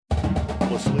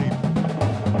fall asleep.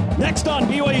 Next on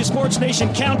BYU Sports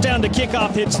Nation, countdown to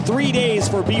kickoff hits 3 days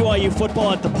for BYU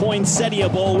football at the Poinsettia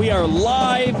Bowl. We are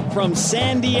live from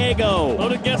San Diego.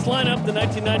 Loaded guest lineup, the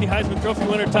 1990 Heisman Trophy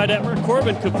winner Ty Detmer,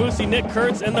 Corbin Kaufusi, Nick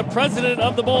Kurtz, and the president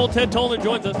of the bowl, Ted Tollner,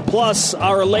 joins us. Plus,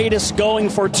 our latest going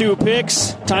for two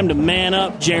picks. Time to man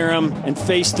up, Jerem, and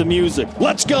face the music.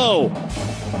 Let's go!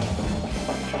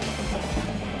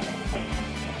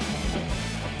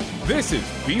 This is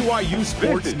BYU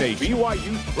Sports Nation.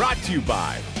 BYU brought to you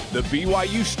by The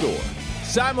BYU Store.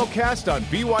 Simulcast on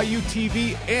BYU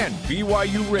TV and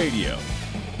BYU Radio.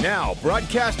 Now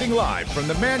broadcasting live from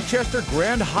the Manchester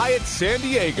Grand Hyatt San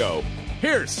Diego,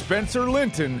 here's Spencer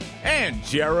Linton and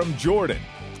Jerem Jordan.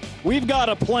 We've got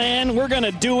a plan. We're going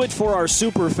to do it for our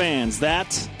super fans.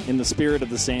 That in the spirit of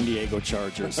the San Diego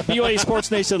Chargers. BYU Sports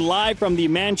Nation live from the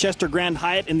Manchester Grand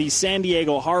Hyatt in the San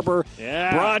Diego Harbor.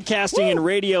 Yeah. Broadcasting in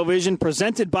Radio Vision,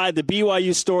 presented by the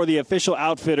BYU Store, the official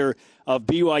outfitter of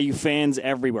BYU fans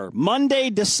everywhere.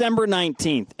 Monday, December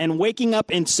 19th. And waking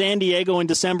up in San Diego in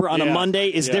December on a Monday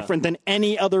is different than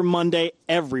any other Monday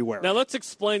everywhere. Now let's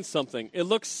explain something. It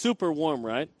looks super warm,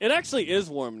 right? It actually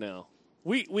is warm now.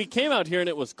 We came out here and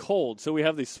it was cold, so we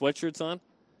have these sweatshirts on.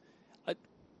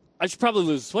 I should probably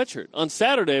lose a sweatshirt. On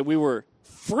Saturday, we were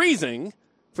freezing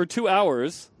for 2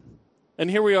 hours, and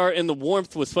here we are in the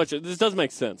warmth with sweatshirt. This doesn't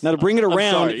make sense. Now, to bring it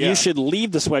around, sorry, you should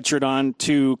leave the sweatshirt on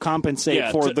to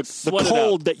compensate for the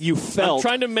cold that you felt. I'm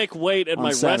trying to make weight at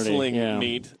my Saturday. wrestling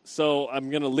meet, so I'm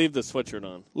going to leave the sweatshirt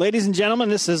on. Ladies and gentlemen,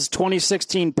 this is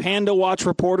 2016 Panda Watch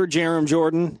reporter Jerem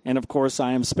Jordan, and, of course,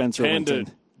 I am Spencer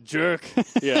Linton. Jerk.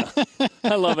 Yeah.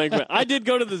 I love Anchorman. I did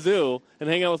go to the zoo and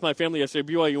hang out with my family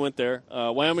yesterday. BYU went there.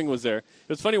 Wyoming was there. It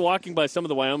was funny walking by some of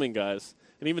the Wyoming guys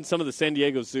and even some of the San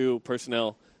Diego Zoo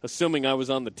personnel, assuming I was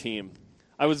on the team.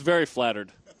 I was very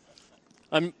flattered.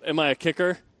 Am I a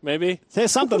kicker, maybe? Say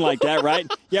something like that,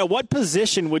 right? Yeah, what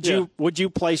position would you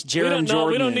place Jerem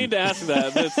Jordan we don't in? need to ask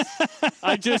that.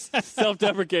 I just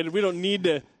self-deprecated. We don't need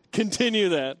to continue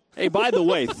that. Hey, by the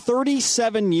way,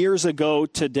 37 years ago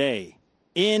today,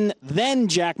 in then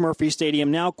Jack Murphy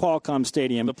Stadium, now Qualcomm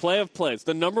Stadium. The play of plays.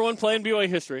 The number one play in BYU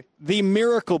history. The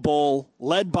Miracle Bowl,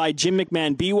 led by Jim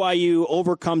McMahon. BYU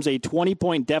overcomes a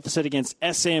 20-point deficit against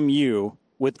SMU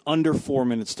with under 4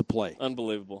 minutes to play.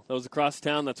 Unbelievable. That was across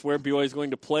town. That's where BYU is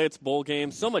going to play its bowl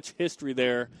game. So much history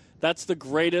there. That's the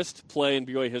greatest play in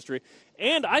BYU history.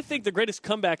 And I think the greatest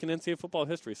comeback in NCAA football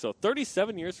history. So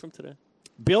 37 years from today.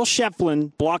 Bill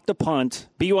Shefflin blocked a punt.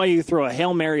 BYU threw a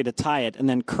Hail Mary to tie it, and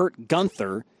then Kurt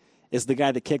Gunther is the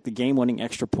guy that kicked the game-winning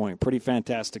extra point. Pretty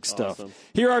fantastic stuff. Awesome.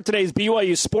 Here are today's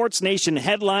BYU Sports Nation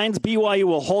headlines. BYU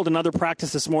will hold another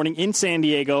practice this morning in San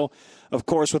Diego, of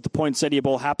course, with the Poinsettia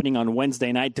Bowl happening on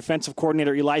Wednesday night. Defensive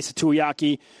coordinator Ilaisa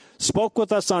Tuiaki spoke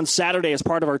with us on Saturday as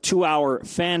part of our 2-hour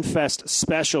Fan Fest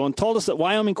special and told us that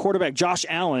Wyoming quarterback Josh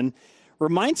Allen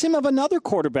reminds him of another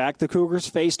quarterback the Cougars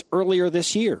faced earlier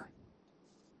this year.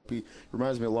 He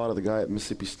reminds me a lot of the guy at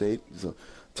Mississippi State. He's a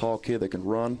tall kid that can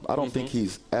run. I don't think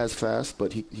he's as fast,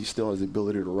 but he still has the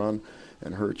ability to run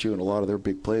and hurt you. And a lot of their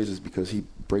big plays is because he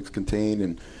breaks contain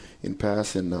and in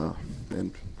pass and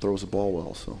throws the ball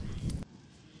well. So,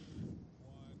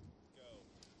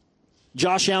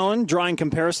 Josh Allen drawing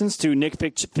comparisons to Nick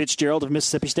Fitzgerald of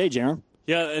Mississippi State, Jerem.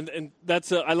 Yeah, and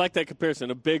that's I like that comparison.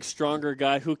 A big, stronger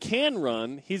guy who can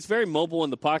run. He's very mobile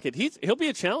in the pocket. He'll be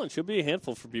a challenge. He'll be a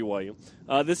handful for BYU.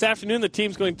 This afternoon, the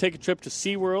team's going to take a trip to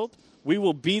SeaWorld. We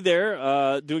will be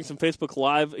there doing some Facebook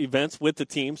Live events with the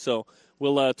team, so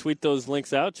we'll tweet those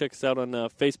links out. Check us out on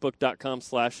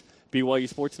Facebook.com/BYU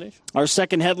Sports Nation. Our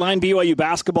second headline, BYU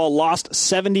basketball lost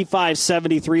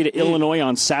 75-73 to Illinois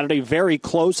on Saturday. Very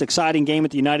close, exciting game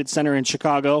at the United Center in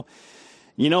Chicago.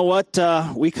 You know what?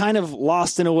 We kind of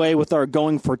lost in a way with our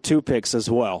going for two picks as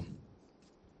well.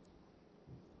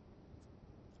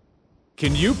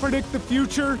 Can you predict the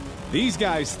future? These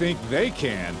guys think they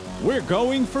can. We're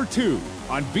going for two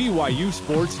on BYU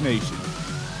Sports Nation.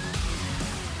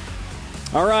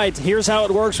 All right, here's how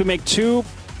it works. We make two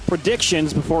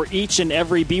predictions before each and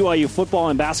every BYU football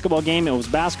and basketball game. It was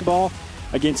basketball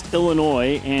against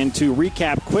Illinois. And to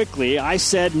recap quickly, I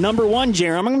said, number one,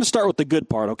 Jerem, I'm going to start with the good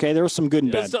part, okay? There was some good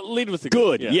and bad. Let's lead with the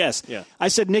good. Yeah. Yes. Yeah. I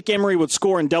said Nick Emery would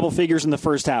score in double figures in the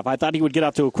first half. I thought he would get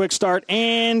off to a quick start,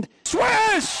 and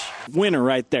Swish! Winner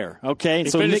right there, okay? He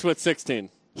finished with 16.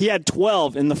 He had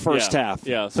 12 in the first half.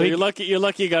 Yeah, so you're lucky you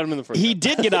got him in the first half. He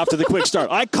did get off to the quick start.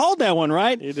 I called that one,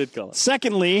 right? You did call it.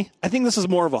 Secondly, I think this is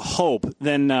more of a hope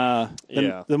than what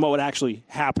would actually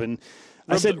happen.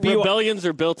 I said rebellions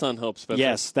are built on hope, Spencer.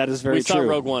 Yes, that is very true. We saw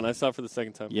Rogue One. I saw it for the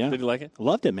second time. Yeah. Did you like it?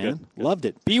 Loved it, man. Good. Loved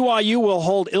it. BYU will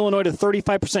hold Illinois to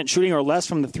 35% shooting or less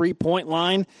from the three-point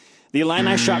line. The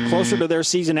Illini shot closer to their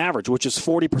season average, which is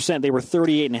 40%. They were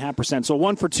 38.5%. So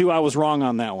 1 for 2, I was wrong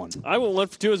on that one. I went 1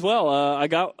 for 2 as well.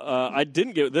 I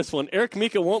didn't get this one. Eric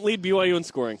Mika won't lead BYU in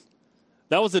scoring.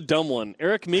 That was a dumb one.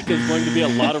 Eric Mika is going to be a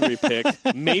lottery pick,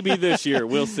 maybe this year.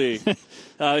 We'll see.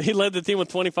 He led the team with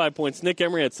 25 points. Nick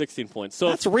Emery had 16 points. So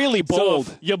that's really bold.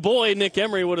 So if your boy Nick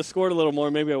Emery would have scored a little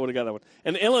more, maybe I would have got that one.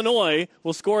 And Illinois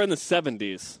will score in the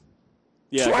 70s.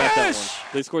 Yeah, I got that one.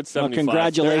 They scored 75. Well,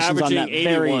 congratulations on that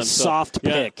 81, very soft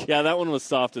pick. Yeah, that one was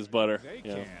soft as butter.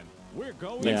 Yeah. We're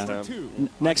going Next time.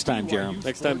 Next time, Jerem.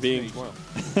 Next time being tomorrow.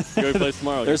 BYU plays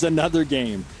tomorrow. There's another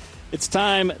game. It's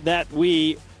time that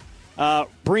we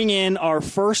bring in our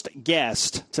first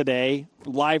guest today,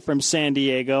 live from San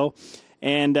Diego.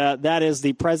 And that is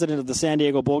the president of the San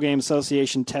Diego Bowl Game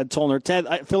Association, Ted Tollner. Ted,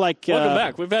 I feel like... welcome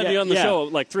back. We've had you on the show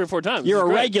like 3 or 4 times. You're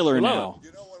a regular now.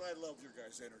 You know what? I love your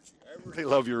guys' energy. I really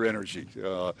love your energy.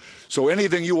 So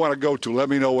anything you want to go to, let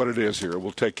me know what it is here.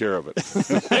 We'll take care of it.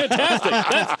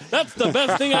 Fantastic. That's the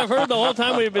best thing I've heard the whole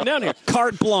time we've been down here.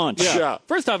 Carte blanche. Yeah.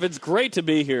 First off, it's great to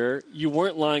be here. You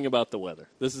weren't lying about the weather.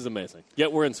 This is amazing.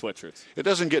 Yet we're in sweatshirts. It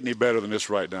doesn't get any better than this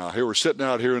right now. Here we're sitting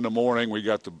out here in the morning. We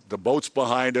got the boats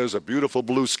behind us, a beautiful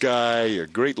blue sky, a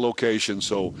great location.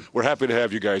 So we're happy to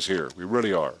have you guys here. We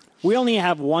really are. We only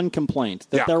have one complaint,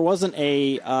 that there wasn't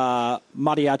a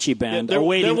mariachi band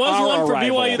awaiting there was our one for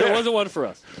arrival. BYU. There wasn't one for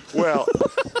us. Well,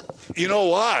 you know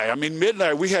why? I mean,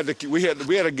 midnight we had to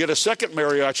get a second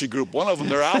mariachi group. One of them,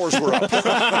 their hours were up by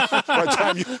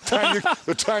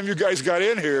the time you guys got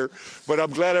in here. But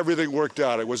I'm glad everything worked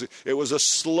out. It was a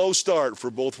slow start for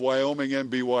both Wyoming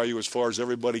and BYU as far as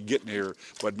everybody getting here.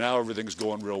 But now everything's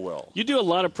going real well. You do a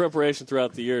lot of preparation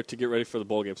throughout the year to get ready for the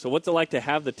bowl game. So what's it like to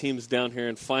have the teams down here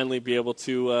and finally be able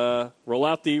to roll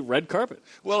out the red carpet?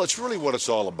 Well, it's really what it's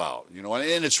all about, you know,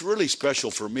 and it's really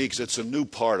special for me because it's a new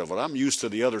part of it. I'm used to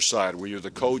the other side where you're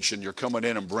the coach and you're coming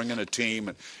in and bringing a team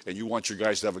and you want your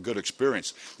guys to have a good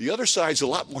experience. The other side's a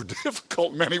lot more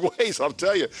difficult in many ways, I'll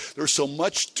tell you. There's so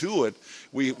much to it.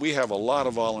 We have a lot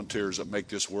of volunteers that make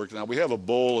this work. Now, we have a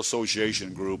bowl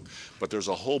association group, but there's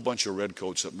a whole bunch of red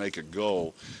coats that make it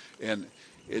go. And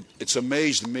it's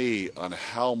amazed me on the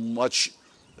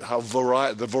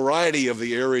variety of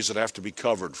the areas that have to be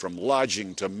covered, from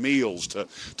lodging to meals to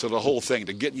the whole thing,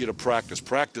 to getting you to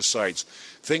practice sites,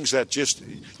 things that just,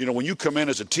 you know, when you come in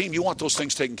as a team, you want those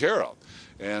things taken care of.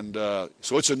 And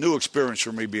so it's a new experience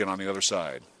for me being on the other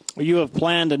side. Well, you have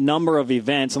planned a number of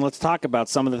events, and let's talk about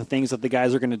some of the things that the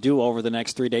guys are going to do over the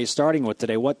next 3 days, starting with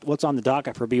today. What's on the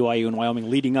docket for BYU and Wyoming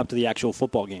leading up to the actual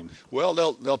football game? Well,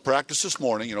 they'll practice this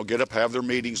morning. You know, get up, have their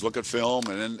meetings, look at film,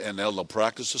 and they'll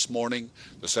practice this morning.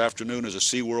 This afternoon is a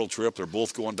SeaWorld trip. They're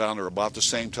both going down there about the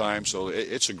same time, so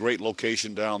it's a great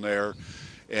location down there.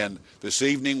 And this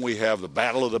evening we have the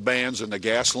Battle of the Bands and the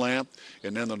Gas Lamp,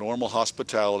 and then the normal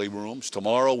hospitality rooms.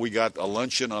 Tomorrow we got a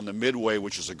luncheon on the Midway,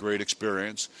 which is a great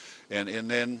experience, and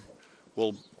then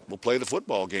we'll play the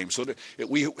football game. So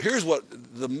here's what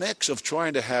the mix of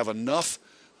trying to have enough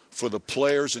for the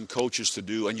players and coaches to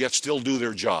do and yet still do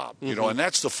their job, you know, and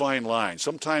that's the fine line.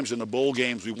 Sometimes in the bowl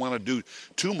games we want to do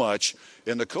too much,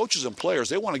 and the coaches and players,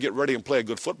 they want to get ready and play a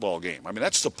good football game. I mean,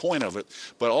 that's the point of it,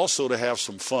 but also to have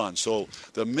some fun. So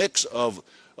the mix of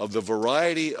the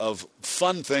variety of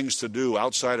fun things to do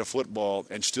outside of football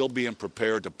and still being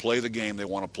prepared to play the game they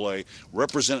want to play,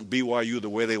 represent BYU the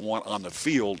way they want on the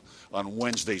field on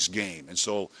Wednesday's game. And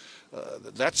so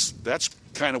that's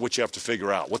kind of what you have to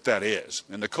figure out, what that is.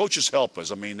 And the coaches help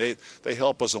us. I mean, they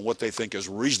help us on what they think is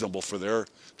reasonable for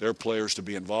their players to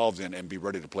be involved in and be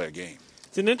ready to play a game.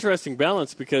 It's an interesting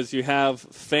balance because you have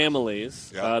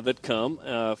families that come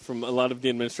from a lot of the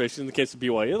administration. In the case of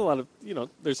BYU, a lot of, you know,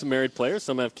 there's some married players,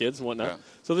 some have kids and whatnot. Yeah.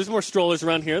 So there's more strollers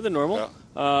around here than normal.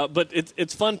 Yeah. But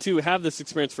it's fun to have this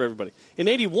experience for everybody. In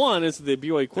 81, as the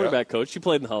BYU quarterback coach, you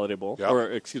played in the Holiday Bowl,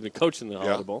 coached in the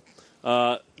Holiday Bowl.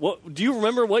 What do you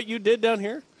remember what you did down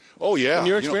here? Oh, yeah. In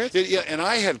your experience? And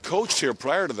I had coached here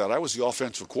prior to that. I was the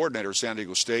offensive coordinator at San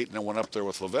Diego State, and then went up there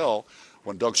with Lavelle.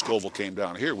 When Doug Scoville came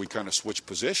down here, we kind of switched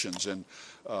positions. And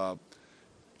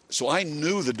so I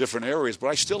knew the different areas, but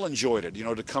I still enjoyed it, you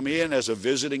know, to come in as a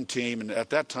visiting team. And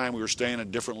at that time, we were staying in a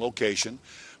different location.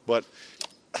 But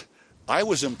I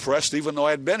was impressed, even though I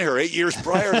had been here 8 years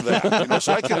prior to that. You know,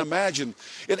 so I can imagine.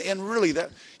 And really, that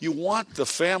you want the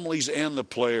families and the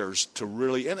players to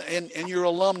really, and your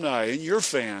alumni and your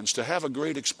fans to have a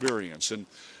great experience. And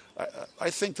I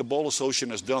think the Bowl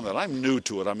Association has done that. I'm new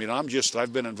to it. I mean,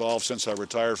 I've been involved since I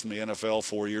retired from the NFL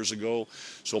 4 years ago.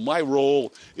 So my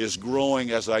role is growing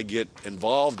as I get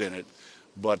involved in it.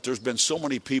 But there's been so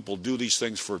many people do these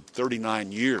things for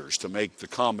 39 years to make the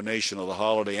combination of the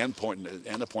Holiday and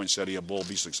the Poinsettia Bowl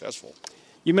be successful.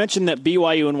 You mentioned that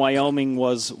BYU and Wyoming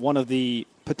was one of the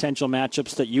potential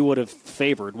matchups that you would have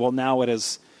favored. Well, now it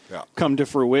has come to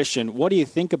fruition. What do you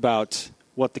think about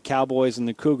what the Cowboys and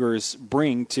the Cougars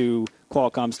bring to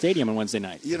Qualcomm Stadium on Wednesday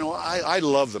night? You know, I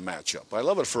love the matchup. I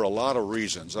love it for a lot of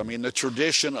reasons. I mean, the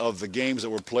tradition of the games that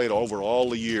were played over all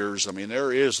the years, I mean,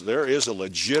 there is a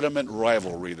legitimate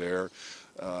rivalry there,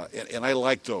 and I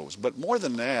like those. But more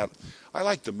than that, I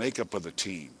like the makeup of the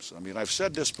teams. I mean, I've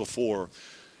said this before.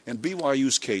 In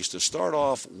BYU's case, to start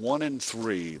off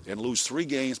 1-3 and lose 3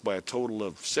 games by a total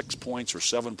of 6 points or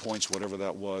 7 points, whatever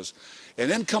that was, and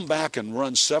then come back and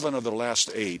run 7 of the last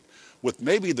 8 with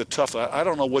maybe the tough, I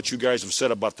don't know what you guys have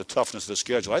said about the toughness of the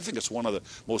schedule. I think it's one of the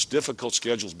most difficult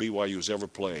schedules BYU has ever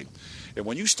played. And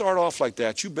when you start off like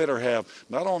that, you better have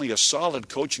not only a solid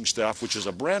coaching staff, which is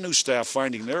a brand new staff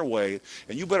finding their way,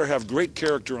 and you better have great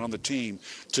character on the team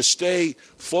to stay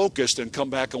focused and come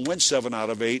back and win 7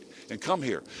 out of 8 and come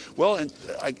here. Well, and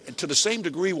to the same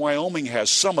degree, Wyoming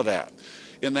has some of that.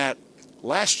 In that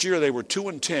last year they were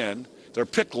 2-10. They're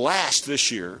picked last this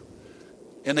year,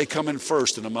 and they come in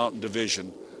first in the Mountain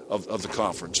Division of the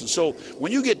conference. And so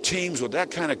when you get teams with that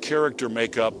kind of character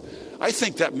makeup, I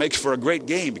think that makes for a great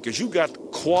game because you've got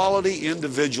quality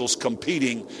individuals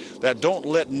competing that don't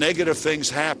let negative things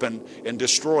happen and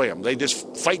destroy them. They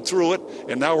just fight through it,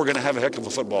 and now we're going to have a heck of a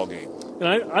football game. And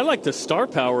I like the star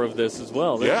power of this as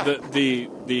well. Yeah.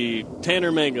 The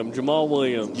Tanner Mangum, Jamal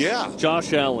Williams,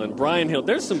 Josh Allen, Brian Hill.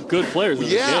 There's some good players in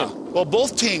this game. Well,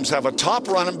 both teams have a top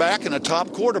running back and a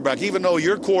top quarterback, even though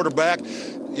your quarterback,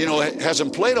 you know,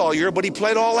 hasn't played all year, but he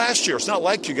played all last year. It's not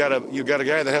like you got a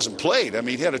guy that hasn't played. I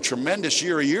mean, he had a tremendous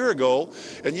year a year ago.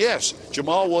 And yes,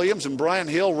 Jamal Williams and Brian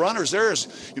Hill, runners.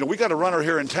 We got a runner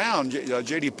here in town,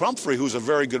 J.D. Pumphrey, who's a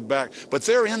very good back, but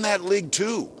they're in that league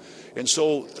too. And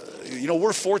so,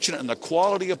 we're fortunate in the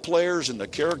quality of players and the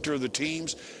character of the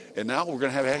teams, and now we're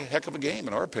going to have a heck of a game,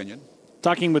 in our opinion.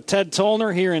 Talking with Ted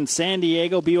Tollner here in San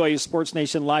Diego, BYU Sports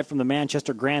Nation, live from the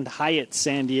Manchester Grand Hyatt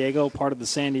San Diego, part of the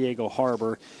San Diego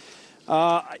Harbor.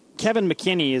 Kevin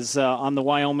McKinney is on the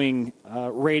Wyoming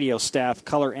radio staff,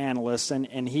 color analyst,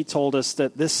 and he told us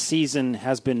that this season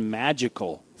has been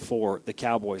magical for the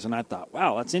Cowboys. And I thought,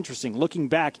 wow, that's interesting. Looking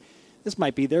back, this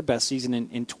might be their best season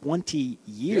in 20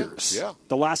 years. Yeah.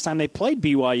 The last time they played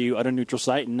BYU at a neutral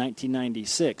site in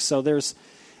 1996. So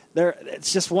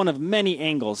it's just one of many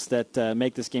angles that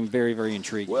make this game very, very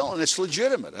intriguing. Well, and it's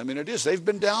legitimate. I mean, it is. They've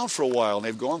been down for a while, and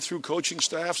they've gone through coaching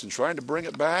staffs and trying to bring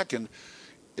it back. And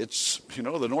it's,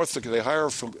 they hire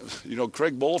from,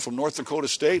 Craig Bowl from North Dakota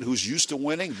State, who's used to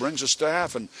winning, brings a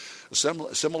staff and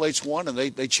assimilates one, and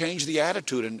they change the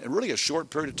attitude in really a short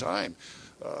period of time.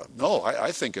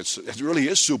 I think it really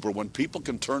is super when people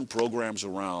can turn programs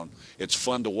around. It's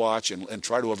fun to watch and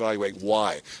try to evaluate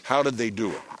why. How did they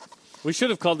do it? We should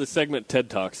have called this segment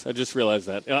TED Talks. I just realized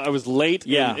that. I was late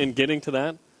in getting to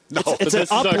that. No, it's an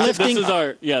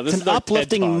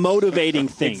uplifting, motivating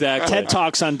thing. Exactly. TED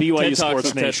Talks on BYU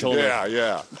Sports Nation.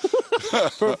 Yeah.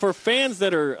 For fans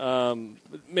that are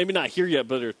maybe not here yet,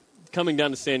 but are coming down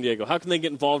to San Diego, how can they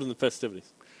get involved in the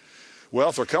festivities? Well,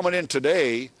 if they're coming in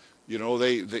today,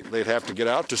 they'd have to get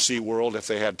out to SeaWorld if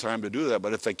they had time to do that.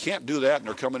 But if they can't do that and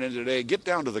they're coming in today, get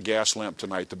down to the Gas Lamp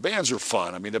tonight. The bands are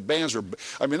fun. I mean,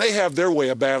 they have their way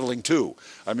of battling too.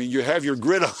 I mean, you have your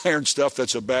gridiron stuff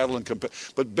that's a battle,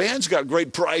 but bands got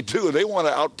great pride too. They want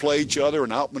to outplay each other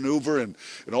and outmaneuver and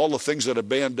all the things that a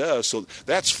band does. So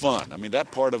that's fun. I mean,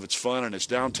 that part of it's fun, and it's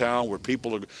downtown where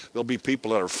there'll be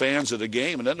people that are fans of the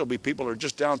game, and then there'll be people that are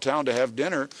just downtown to have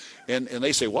dinner, and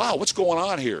they say, wow, what's going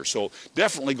on here? So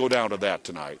definitely go down to that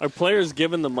tonight. Are players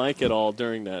given the mic at all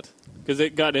during that? Because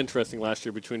it got interesting last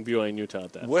year between BYU and Utah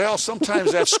at that. Well,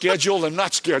 sometimes that's scheduled and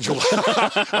not scheduled.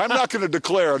 I'm not going to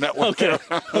declare on that one.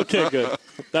 Okay, good.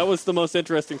 That was the most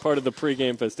interesting part of the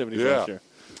pregame festivities last year.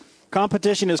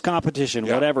 Competition is competition,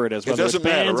 whatever it is, whether it's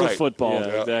bands or football.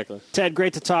 Yeah, exactly. Ted,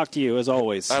 great to talk to you, as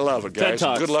always. I love it, guys.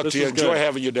 Good luck to you. Enjoy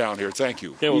having you down here. Thank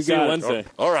you. Okay, we'll see you Wednesday.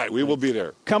 All right, we will be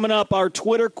there. Coming up, our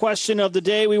Twitter question of the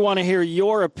day. We want to hear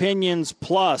your opinions,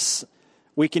 plus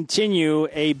we continue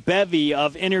a bevy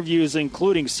of interviews,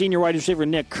 including senior wide receiver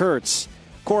Nick Kurtz,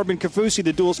 Corbin Kaufusi,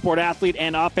 the dual sport athlete,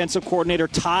 and offensive coordinator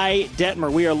Ty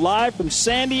Detmer. We are live from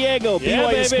San Diego.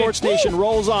 BYU Sports Nation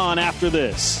rolls on after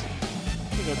this.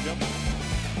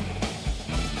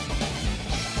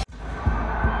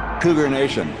 Cougar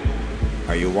Nation,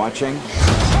 are you watching?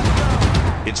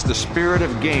 It's the spirit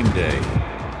of game day.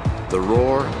 the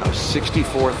roar of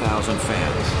 64,000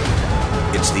 fans.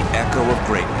 It's the echo of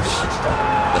greatness,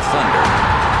 the thunder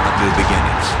of new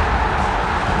beginnings.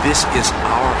 This is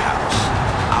our house,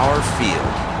 our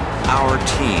field, our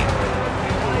team.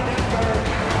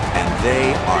 And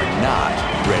they are not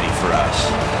ready for us.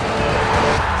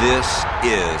 This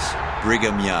is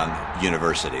Brigham Young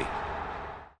University.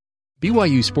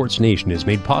 BYU Sports Nation is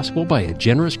made possible by a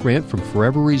generous grant from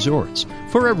Forever Resorts.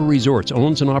 Forever Resorts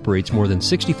owns and operates more than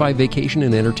 65 vacation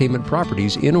and entertainment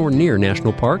properties in or near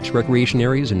national parks, recreation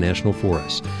areas, and national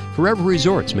forests. Forever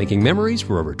Resorts, making memories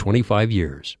for over 25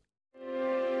 years.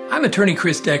 I'm attorney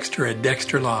Chris Dexter at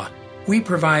Dexter Law. We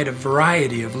provide a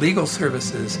variety of legal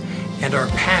services and are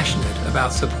passionate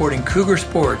about supporting Cougar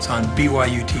sports on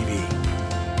BYU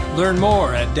TV. Learn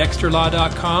more at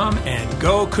dexterlaw.com and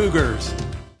go Cougars!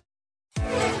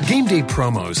 Game Day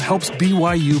Promos helps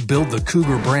BYU build the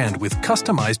Cougar brand with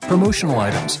customized promotional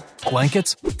items,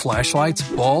 blankets, flashlights,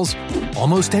 balls,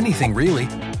 almost anything really,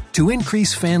 to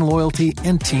increase fan loyalty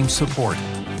and team support.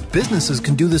 Businesses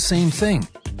can do the same thing,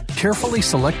 carefully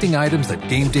selecting items that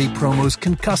Game Day Promos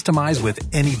can customize with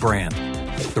any brand.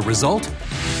 The result?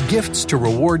 Gifts to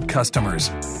reward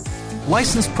customers.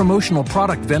 Licensed promotional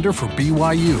product vendor for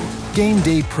BYU. Game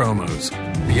Day Promos.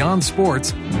 Beyond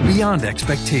sports, beyond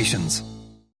expectations.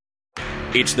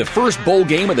 It's the first bowl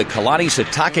game of the Kalani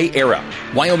Sitake era.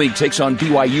 Wyoming takes on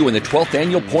BYU in the 12th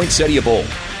annual Poinsettia Bowl.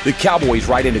 The Cowboys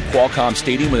ride into Qualcomm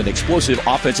Stadium with an explosive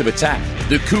offensive attack.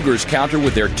 The Cougars counter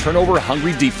with their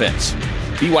turnover-hungry defense.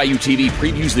 BYU TV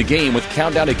previews the game with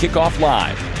Countdown to Kickoff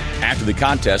live. After the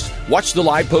contest, watch the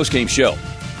live postgame show.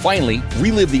 Finally,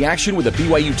 relive the action with a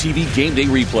BYU TV Game Day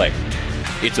replay.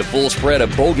 It's a full spread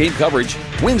of bowl game coverage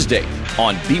Wednesday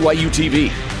on BYU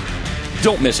TV.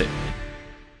 Don't miss it.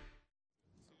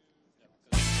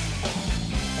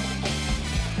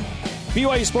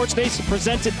 BYU Sports Nation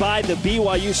presented by the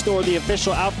BYU Store, the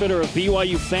official outfitter of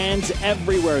BYU fans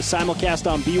everywhere. Simulcast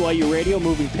on BYU Radio,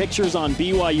 moving pictures on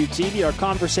BYU TV. Our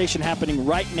conversation happening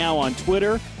right now on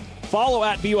Twitter. Follow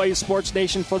at BYU Sports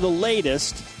Nation for the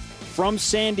latest from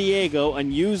San Diego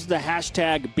and use the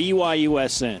hashtag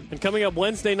BYUSN. And coming up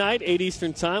Wednesday night, 8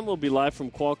 Eastern Time, we'll be live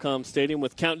from Qualcomm Stadium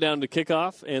with Countdown to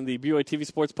Kickoff and the BYU TV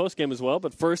Sports postgame as well.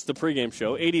 But first, the pregame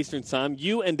show, 8 Eastern Time.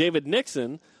 You and David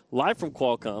Nixon live from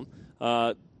Qualcomm.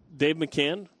 Dave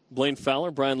McCann, Blaine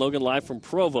Fowler, Brian Logan live from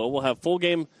Provo. We'll have full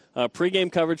game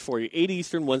pregame coverage for you, 8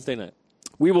 Eastern Wednesday night.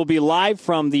 We will be live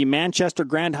from the Manchester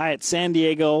Grand Hyatt San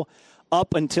Diego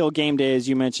up until game day, as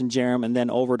you mentioned, Jerem, and then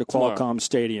over to Qualcomm Tomorrow.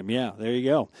 Stadium. Yeah, there you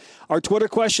go. Our Twitter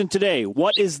question today,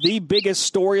 what is the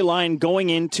biggest storyline going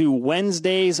into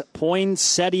Wednesday's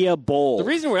Poinsettia Bowl? The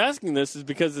reason we're asking this is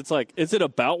because it's like, is it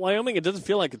about Wyoming? It doesn't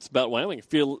feel like it's about Wyoming. It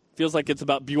feels like it's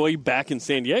about BYU back in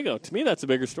San Diego. To me, that's a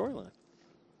bigger storyline.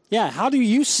 Yeah, how do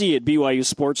you see it, BYU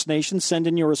Sports Nation? Send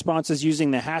in your responses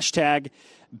using the hashtag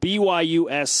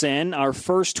BYUSN. Our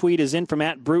first tweet is in from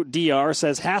 @BruteDR.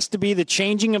 Says, has to be the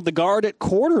changing of the guard at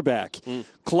quarterback.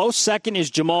 Close second is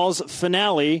Jamal's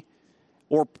finale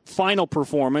or final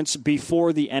performance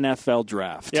before the NFL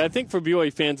draft. Yeah, I think for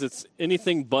BYU fans, it's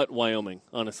anything but Wyoming,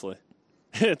 honestly.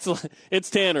 It's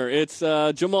Tanner. It's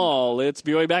Jamal. It's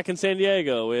BYU back in San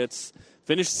Diego. It's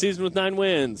finished the season with 9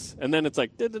 wins. And then it's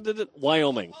like,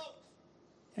 Wyoming.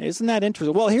 Isn't that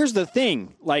interesting? Well, here's the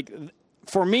thing. Like,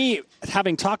 for me,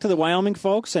 having talked to the Wyoming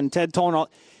folks and Ted Tolan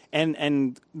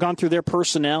and gone through their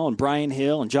personnel and Brian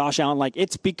Hill and Josh Allen, like,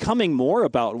 it's becoming more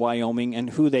about Wyoming and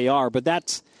who they are. But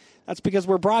that's because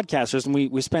we're broadcasters and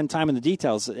we spend time in the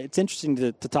details. It's interesting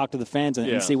to talk to the fans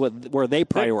and see where they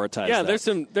prioritize. Yeah,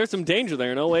 that. there's some danger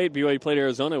there. In 2008, BYU played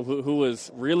Arizona, who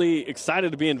was really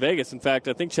excited to be in Vegas. In fact,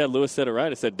 I think Chad Lewis said it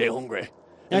right. I said, "De hungry."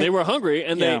 And they were hungry,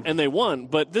 and they won.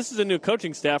 But this is a new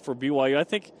coaching staff for BYU. I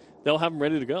think they'll have them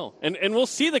ready to go. And we'll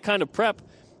see the kind of prep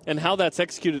and how that's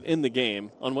executed in the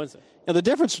game on Wednesday. Now, the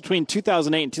difference between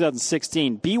 2008 and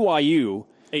 2016, BYU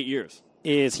 8 years.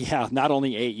 Is, not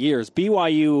only 8 years.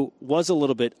 BYU was a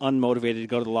little bit unmotivated to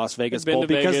go to the Las Vegas Bowl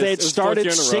because they had started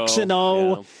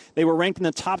 6-0. Yeah. They were ranked in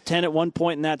the top 10 at one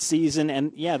point in that season,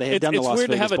 and they had done the Las Vegas Bowl. It's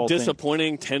weird to have a thing.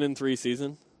 disappointing 10-3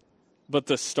 season. But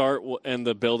the start and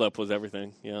the build-up was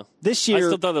everything, yeah. This year, I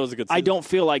still thought that was a good season. I don't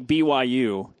feel like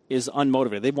BYU is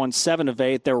unmotivated. They've won 7 of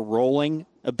 8. They're rolling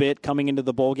a bit coming into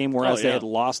the bowl game, whereas they had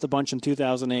lost a bunch in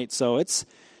 2008. So it's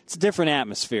a different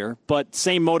atmosphere, but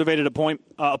same motivated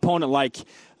opponent like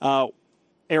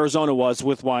Arizona was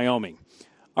with Wyoming.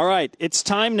 All right, it's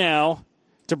time now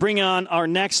to bring on our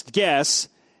next guest,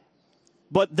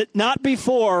 but not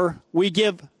before we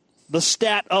give the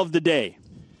stat of the day.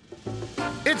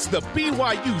 It's the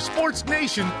BYU Sports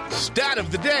Nation Stat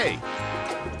of the Day.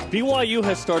 BYU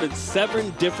has started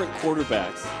 7 different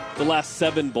quarterbacks the last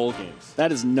 7 bowl games.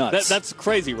 That is nuts. That's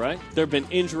crazy, right? There have been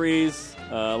injuries,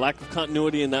 lack of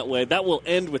continuity in that way. That will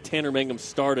end with Tanner Mangum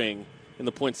starting in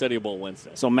the Poinsettia Bowl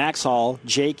Wednesday. So Max Hall,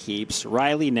 Jake Heaps,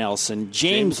 Riley Nelson,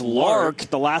 James Lark,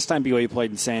 the last time BYU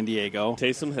played in San Diego.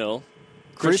 Taysom Hill.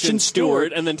 Christian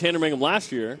Stewart. And then Tanner Mangum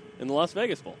last year in the Las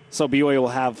Vegas Bowl. So BYU will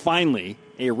have, finally,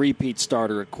 a repeat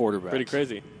starter at quarterback. Pretty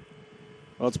crazy.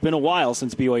 Well, it's been a while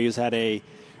since BYU's had a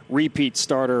repeat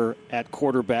starter at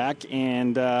quarterback,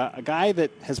 and a guy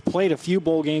that has played a few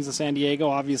bowl games in San Diego,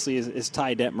 obviously, is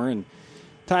Ty Detmer. And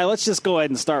Ty, let's just go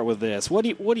ahead and start with this. What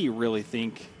do you really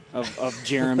think of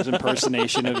Jerem's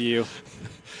impersonation of you?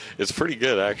 It's pretty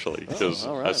good, actually, because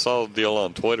right. I saw the deal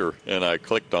on Twitter, and I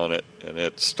clicked on it, and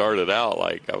it started out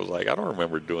like, I was like, I don't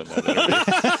remember doing that interview.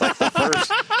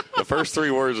 Like the first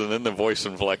 3 words, and then the voice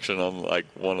inflection on, like,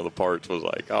 one of the parts was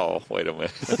like, oh, wait a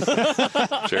minute.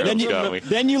 Jerem's got me.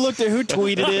 Then you looked at who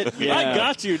tweeted it. Yeah. I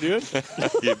got you, dude.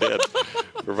 You did.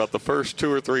 For about the first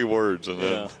 2 or 3 words, and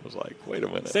then I was like, wait a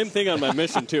minute. Same thing on my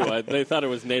mission, too. They thought it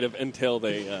was native until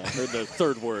they heard the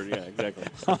 3rd word. Yeah, exactly.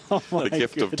 The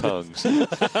gift of tongues.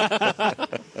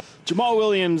 Jamal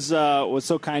Williams was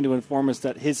so kind to inform us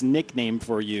that his nickname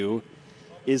for you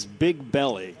is Big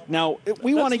Belly. Now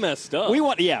we want to messed up. We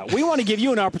want to give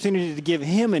you an opportunity to give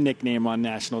him a nickname on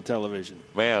national television.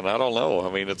 Man, I don't know.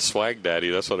 I mean, it's Swag Daddy.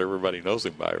 That's what everybody knows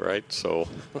him by, right? So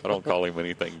I don't call him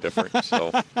anything different.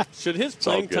 So should his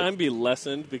playing time be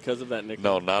lessened because of that nickname?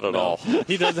 No, not at all.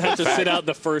 He doesn't have to sit out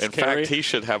the first carry. In fact, he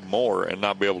should have more and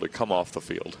not be able to come off the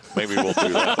field. Maybe we'll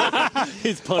do that.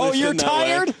 He's punished. Oh, you're in that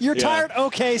tired? way. You're tired?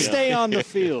 Okay, stay on the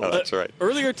field. Oh, that's right.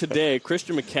 Earlier today,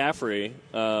 Christian McCaffrey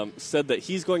said that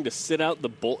he's going to sit out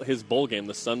his bowl game,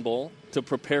 the Sun Bowl, to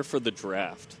prepare for the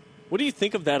draft. What do you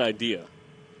think of that idea?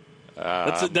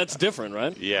 That's different,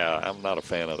 right? Yeah, I'm not a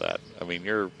fan of that. I mean,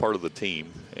 you're part of the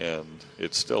team, and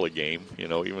it's still a game,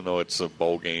 even though it's a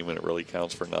bowl game and it really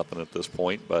counts for nothing at this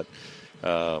point. But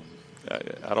I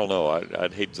don't know.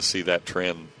 I'd hate to see that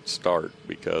trend start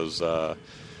because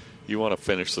you want to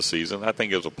finish the season. I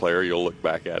think as a player, you'll look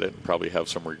back at it and probably have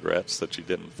some regrets that you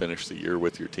didn't finish the year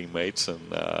with your teammates,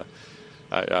 and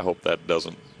I hope that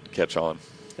doesn't catch on.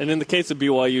 And in the case of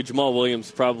BYU, Jamal Williams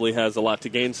probably has a lot to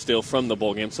gain still from the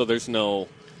bowl game, so there's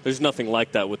nothing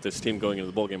like that with this team going into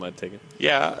the bowl game, I'd take it.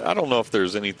 Yeah, I don't know if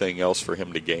there's anything else for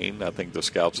him to gain. I think the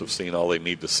scouts have seen all they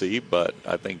need to see, but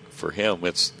I think for him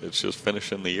it's just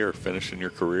finishing the year, finishing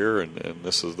your career, and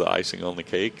this is the icing on the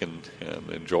cake, and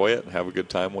enjoy it and have a good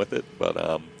time with it. But,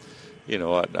 I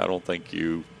don't think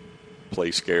you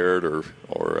play scared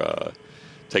or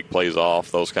take plays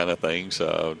off, those kind of things,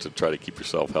 to try to keep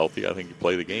yourself healthy. I think you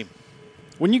play the game.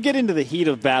 When you get into the heat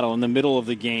of battle in the middle of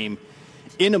the game,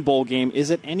 in a bowl game, is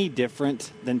it any different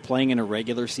than playing in a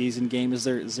regular season game? Is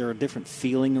there a different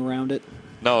feeling around it?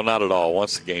 No, not at all.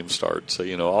 Once the game starts,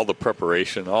 all the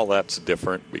preparation, all that's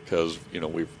different because,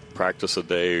 we practice a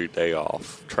day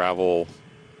off, travel,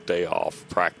 day off,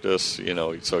 practice,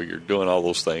 so you're doing all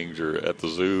those things. You're at the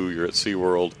zoo, you're at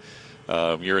SeaWorld.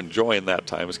 You're enjoying that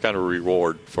time. It's kind of a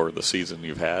reward for the season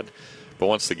you've had. But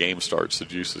once the game starts, the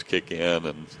juices kick in,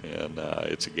 and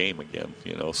it's a game again.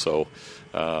 So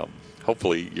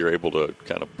hopefully you're able to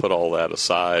kind of put all that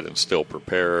aside and still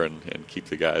prepare and keep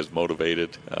the guys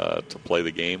motivated to play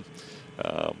the game.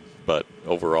 But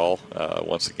overall,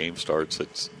 once the game starts, the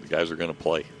guys are going to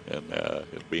play, and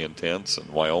it'll be intense. And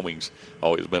Wyoming's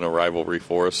always been a rivalry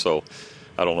for us, so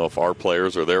I don't know if our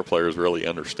players or their players really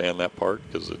understand that part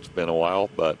because it's been a while,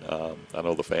 but I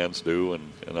know the fans do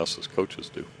and us as coaches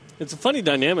do. It's a funny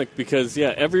dynamic because,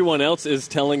 everyone else is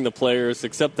telling the players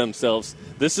except themselves,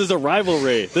 this is a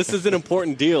rivalry, this is an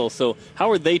important deal. So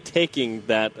how are they taking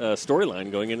that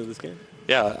storyline going into this game?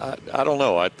 Yeah, I don't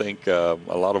know. I think a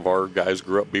lot of our guys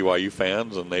grew up BYU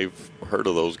fans, and they've heard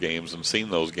of those games and seen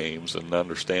those games and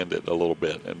understand it a little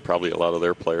bit. And probably a lot of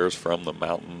their players from the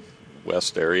Mountain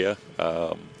West area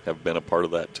have been a part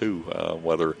of that too,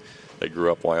 whether they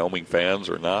grew up Wyoming fans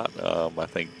or not. I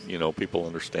think, people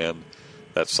understand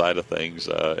that side of things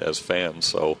as fans.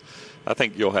 So I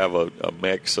think you'll have a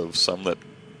mix of some that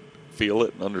feel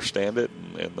it and understand it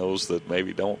and those that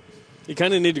maybe don't. You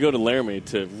kind of need to go to Laramie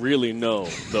to really know,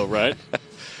 though, right?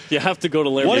 You have to go to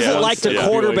Laramie. What is it like to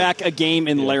quarterback a game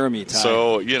in Laramie, Ty?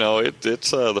 So,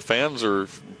 it's the fans are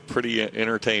pretty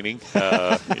entertaining.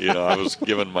 I was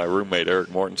giving my roommate Eric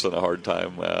Mortensen a hard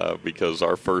time because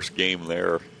our first game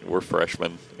there, we're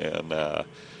freshmen, and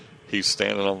he's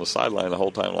standing on the sideline the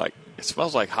whole time like, it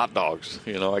smells like hot dogs.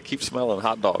 I keep smelling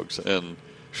hot dogs. And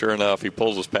sure enough, he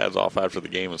pulls his pads off after the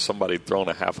game, and somebody had thrown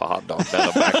a half a hot dog down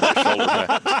the back of his shoulder.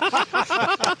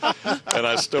 And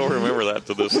I still remember that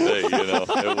to this day.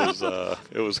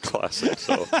 It was classic.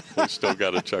 So we still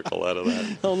got a chuckle out of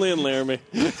that. Only in Laramie.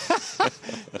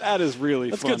 That is really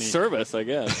That's funny. good service, I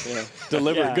guess. Yeah.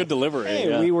 Good delivery.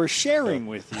 Hey, we were sharing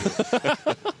with you.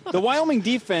 The Wyoming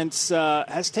defense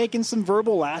has taken some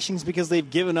verbal lashings because they've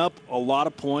given up a lot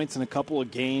of points in a couple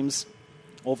of games,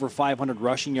 over 500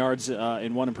 rushing yards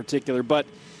in one in particular. But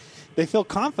they feel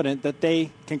confident that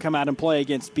they can come out and play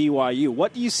against BYU.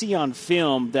 What do you see on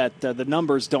film that the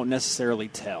numbers don't necessarily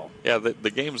tell? Yeah, the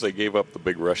games they gave up the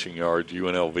big rushing yards,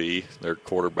 UNLV, their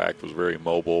quarterback was very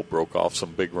mobile, broke off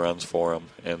some big runs for them.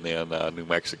 And then New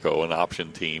Mexico, an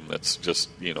option team that's just,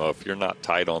 if you're not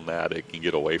tight on that, it can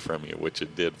get away from you, which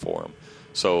it did for them.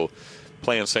 So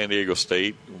playing San Diego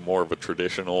State, more of a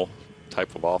traditional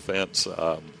type of offense,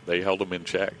 they held them in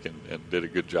check and did a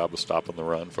good job of stopping the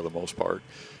run for the most part.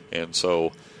 And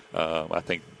so I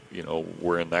think,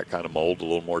 we're in that kind of mold, a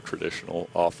little more traditional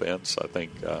offense. I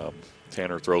think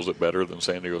Tanner throws it better than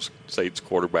San Diego State's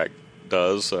quarterback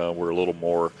does. We're a little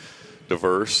more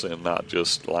diverse and not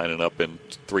just lining up in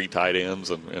 3 tight ends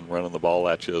and running the ball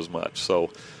at you as much.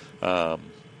 So,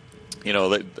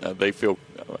 they feel,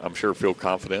 I'm sure, feel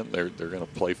confident. They're going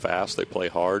to play fast. They play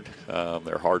hard.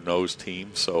 They're a hard-nosed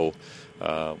team. So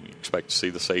you expect to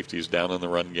see the safeties down in the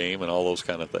run game and all those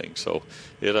kind of things. So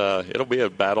it'll be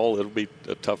a battle. It'll be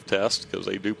a tough test because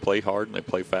they do play hard and they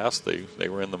play fast. They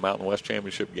were in the Mountain West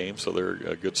Championship game, so they're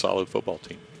a good, solid football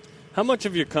team. How much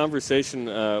of your conversation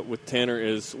with Tanner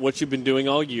is what you've been doing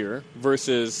all year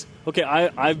versus, okay,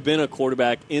 I've been a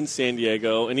quarterback in San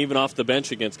Diego and even off the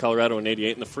bench against Colorado in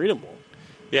 '88 in the Freedom Bowl?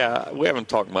 Yeah, we haven't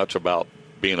talked much about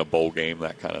being a bowl game,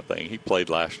 that kind of thing. He played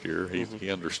last year. He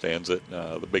understands it.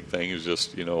 The big thing is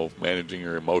just, managing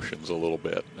your emotions a little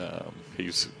bit.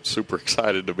 He's super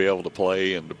excited to be able to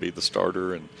play and to be the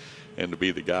starter and to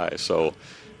be the guy. So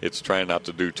it's trying not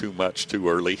to do too much too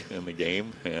early in the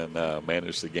game and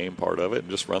manage the game part of it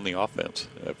and just run the offense.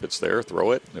 If it's there,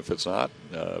 throw it. If it's not,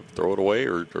 throw it away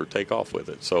or take off with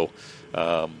it. So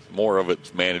more of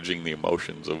it's managing the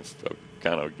emotions of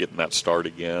kind of getting that start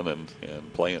again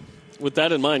and playing. With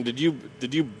that in mind, did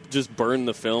you just burn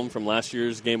the film from last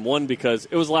year's game? One, because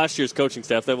it was last year's coaching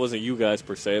staff. That wasn't you guys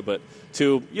per se. But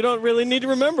two, you don't really need to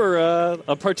remember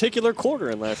a particular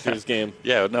quarter in last year's game.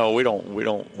 Yeah, no, we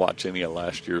don't watch any of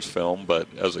last year's film. But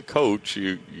as a coach,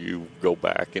 you go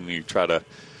back and you try to,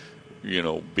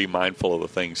 be mindful of the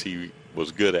things he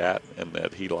was good at and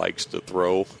that he likes to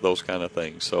throw, those kind of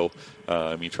things. So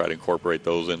you try to incorporate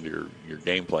those into your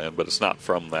game plan. But it's not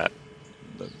from that.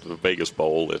 The Vegas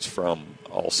Bowl, it's from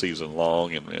all season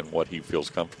long and what he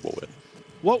feels comfortable with.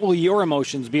 What will your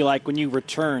emotions be like when you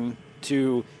return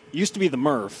to, used to be the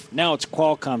Murph, now it's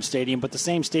Qualcomm Stadium, but the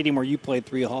same stadium where you played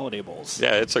 3 Holiday Bowls?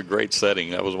 Yeah, it's a great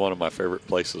setting. That was one of my favorite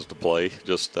places to play,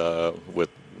 just with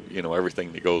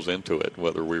everything that goes into it,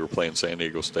 whether we were playing San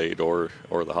Diego State or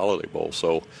the Holiday Bowl.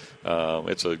 So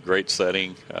it's a great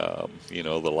setting.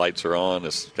 The lights are on.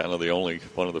 It's kind of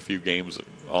one of the few games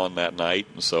on that night,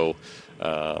 and so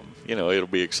it'll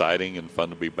be exciting and fun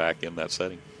to be back in that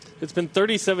setting. It's been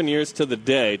 37 years to the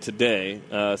day today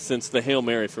since the Hail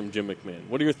Mary from Jim McMahon.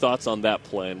 What are your thoughts on that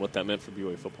play and what that meant for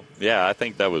BYU football? Yeah, I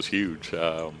think that was huge.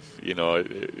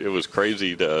 It was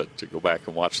crazy to go back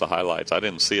and watch the highlights. I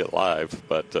didn't see it live,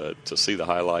 but to see the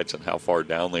highlights and how far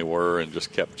down they were and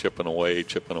just kept chipping away.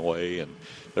 And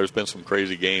there's been some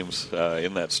crazy games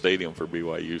in that stadium for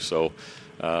BYU. So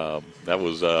that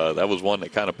was one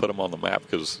that kind of put them on the map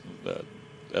because the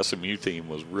SMU team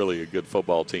was really a good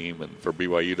football team, and for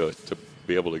BYU to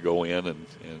be able to go in and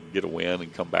get a win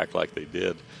and come back like they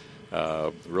did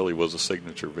really was a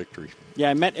signature victory. Yeah,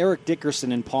 I met Eric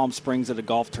Dickerson in Palm Springs at a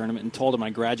golf tournament and told him I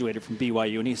graduated from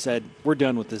BYU, and he said, "We're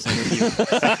done with this interview."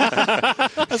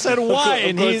 I said, "Why?"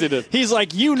 And he's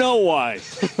like, "You know why."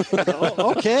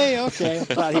 Okay. I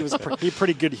thought he was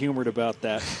pretty good-humored about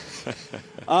that.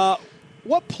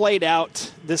 What played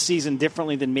out this season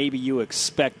differently than maybe you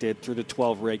expected through the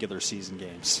 12 regular season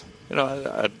games?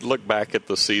 I look back at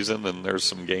the season, and there's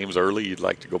some games early you'd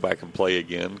like to go back and play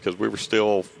again because we were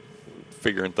still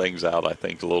figuring things out, I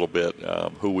think, a little bit,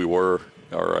 who we were,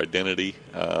 our identity,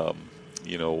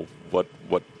 what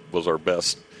was our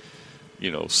best,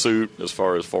 suit as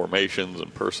far as formations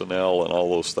and personnel and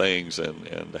all those things,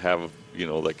 and to have,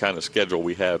 that kind of schedule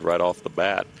we had right off the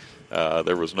bat.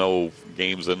 There was no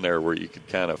games in there where you could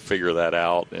kind of figure that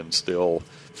out and still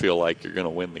feel like you're going to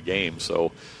win the game.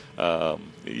 So,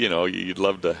 you'd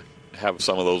love to have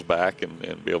some of those back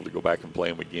and be able to go back and play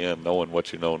them again, knowing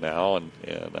what you know now. And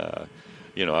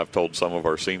I've told some of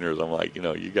our seniors, I'm like,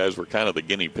 you guys were kind of the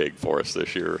guinea pig for us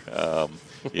this year.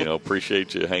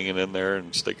 Appreciate you hanging in there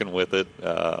and sticking with it.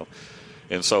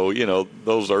 And so,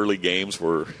 those early games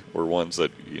were ones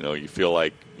that, you feel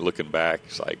like looking back,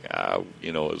 it's like,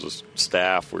 as a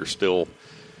staff, we're still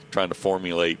trying to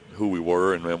formulate who we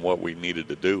were and what we needed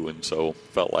to do. And so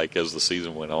felt like as the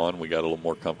season went on, we got a little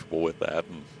more comfortable with that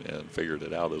and figured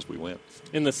it out as we went.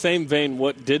 In the same vein,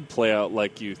 what did play out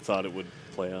like you thought it would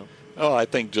play out? Oh, I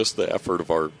think just the effort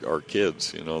of our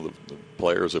kids. The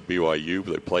players at BYU,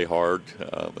 they play hard.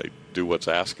 They do what's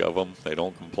asked of them. They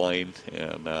don't complain.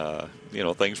 And,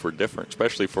 things were different,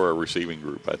 especially for our receiving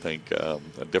group. I think a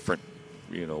different,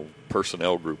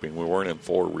 personnel grouping. We weren't in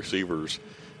 4 receivers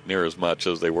near as much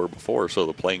as they were before, so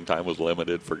the playing time was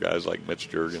limited for guys like Mitch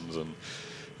Juergens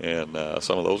and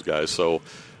some of those guys. So,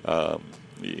 I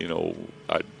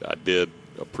did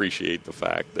appreciate the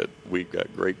fact that we've got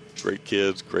great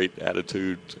kids, great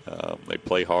attitude. They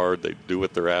play hard. They do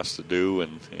what they're asked to do,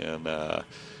 and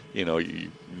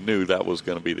you knew that was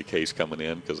going to be the case coming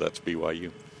in because that's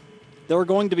BYU. There were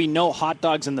going to be no hot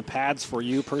dogs in the pads for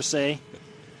you, per se.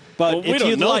 But well, we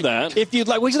don't know that. If you'd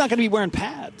like, he's not going to be wearing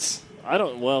pads. I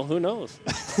don't. Well, who knows?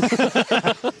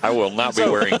 I will not be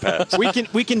wearing pads.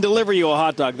 We can deliver you a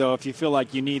hot dog, though, if you feel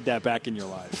like you need that back in your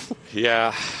life.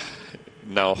 Yeah.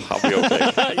 No, I'll be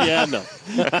okay. Yeah, no.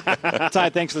 Ty,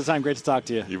 thanks for the time. Great to talk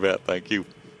to you. You bet. Thank you.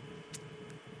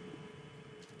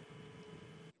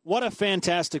 What a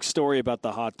fantastic story about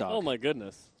the hot dog. Oh, my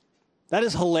goodness. That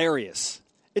is hilarious.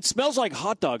 It smells like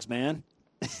hot dogs, man.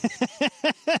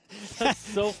 That's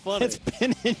so funny. It's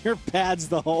been in your pads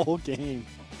the whole game.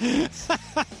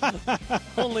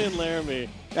 Only in Laramie.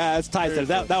 That's Ty said.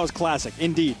 That was classic.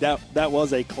 Indeed, that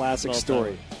was a classic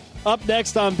story. Up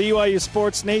next on BYU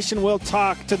Sports Nation, we'll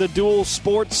talk to the dual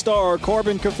sports star,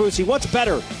 Corbin Kaufusi. What's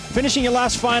better, finishing your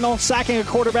last final, sacking a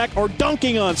quarterback, or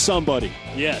dunking on somebody?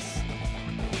 Yes.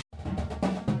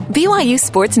 BYU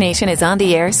Sports Nation is on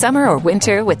the air summer or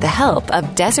winter with the help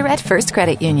of Deseret First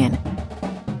Credit Union.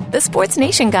 The Sports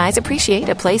Nation guys appreciate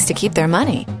a place to keep their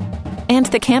money. And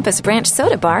the Campus Branch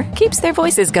Soda Bar keeps their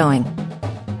voices going.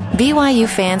 BYU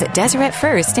fans at Deseret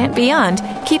First and beyond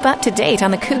keep up to date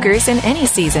on the Cougars in any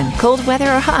season, cold weather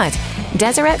or hot.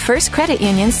 Deseret First Credit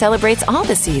Union celebrates all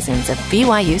the seasons of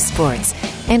BYU sports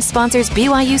and sponsors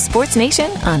BYU Sports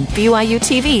Nation on BYU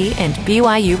TV and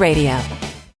BYU Radio.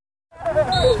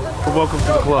 Welcome to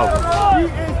the club.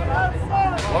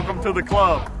 Welcome to the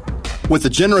club. With the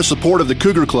generous support of the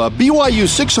Cougar Club,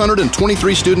 BYU's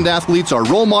 623 student athletes are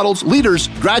role models, leaders,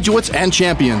 graduates, and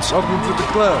champions. Welcome to the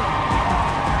club.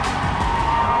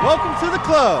 Welcome to the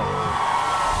club.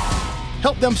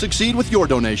 Help them succeed with your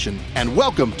donation, and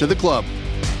welcome to the club.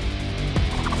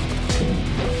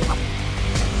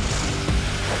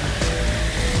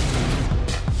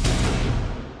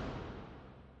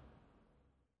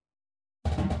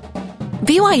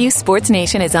 BYU Sports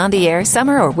Nation is on the air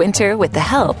summer or winter with the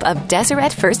help of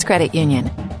Deseret First Credit Union.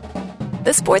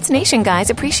 The Sports Nation guys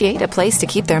appreciate a place to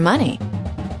keep their money.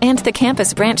 And the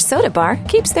Campus Branch Soda Bar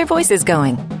keeps their voices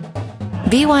going.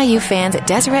 BYU fans at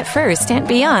Deseret First and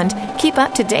beyond keep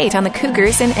up to date on the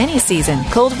Cougars in any season,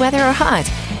 cold weather or hot.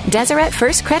 Deseret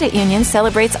First Credit Union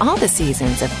celebrates all the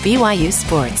seasons of BYU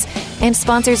sports and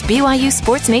sponsors BYU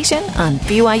Sports Nation on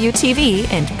BYU TV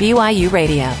and BYU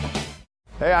Radio.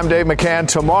 Hey, I'm Dave McCann.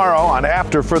 Tomorrow on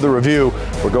After for the Review,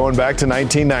 we're going back to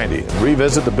 1990 and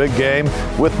revisit the big game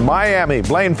with Miami.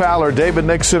 Blaine Fowler, David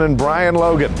Nixon, and Brian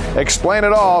Logan. Explain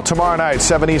it all tomorrow night,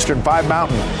 7 Eastern, 5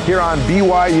 Mountain, here on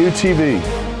BYU TV.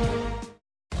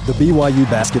 The BYU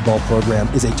basketball program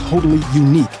is a totally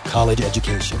unique college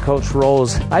education. Coach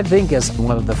Rose, I think, is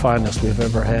one of the finest we've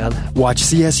ever had. Watch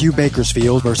CSU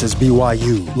Bakersfield versus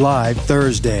BYU live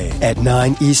Thursday at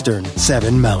 9 Eastern,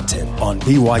 7 Mountain on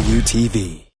BYU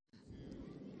TV.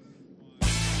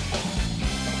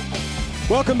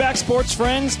 Welcome back, sports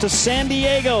friends, to San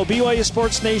Diego. BYU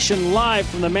Sports Nation live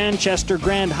from the Manchester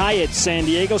Grand Hyatt, San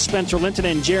Diego. Spencer Linton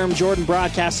and Jerem Jordan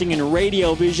broadcasting in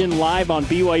Radio Vision live on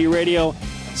BYU Radio.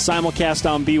 Simulcast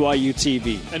on BYU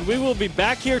TV. And we will be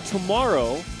back here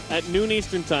tomorrow at noon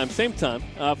Eastern time, same time,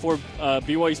 for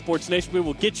BYU Sports Nation. We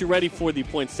will get you ready for the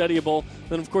Poinsettia Bowl.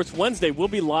 Then, of course, Wednesday we'll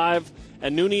be live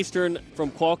at noon Eastern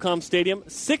from Qualcomm Stadium,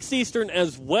 6 Eastern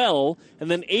as well, and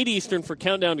then 8 Eastern for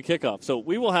Countdown to Kickoff. So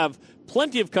we will have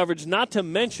plenty of coverage, not to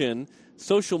mention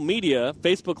social media,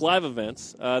 Facebook Live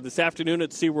events this afternoon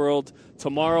at SeaWorld,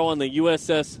 tomorrow on the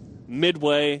USS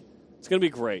Midway. It's going to be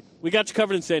great. We got you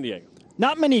covered in San Diego.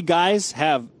 Not many guys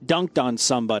have dunked on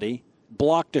somebody,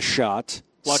 blocked a shot,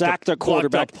 sacked a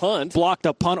quarterback, blocked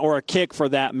a punt or a kick for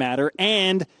that matter,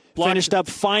 and finished up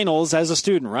finals as a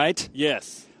student, right?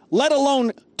 Yes. Let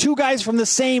alone two guys from the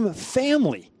same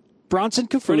family. Bronson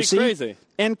Pretty Kaufusi crazy.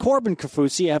 and Corbin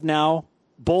Kaufusi have now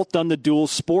both done the dual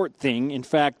sport thing. In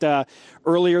fact,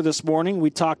 earlier this morning, we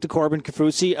talked to Corbin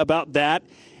Kaufusi about that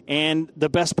and the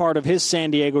best part of his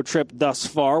San Diego trip thus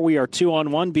far. We are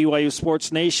 2-on-1, BYU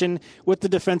Sports Nation, with the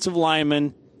defensive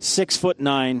lineman,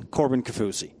 6'9", Corbin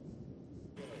Kaufusi.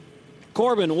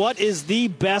 Corbin, what is the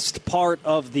best part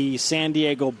of the San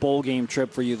Diego bowl game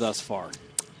trip for you thus far?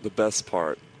 The best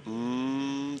part?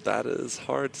 That is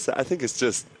hard to say. I think it's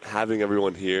just having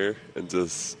everyone here and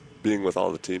just being with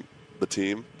all the team.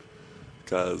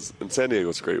 Because in San Diego,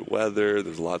 it's great weather.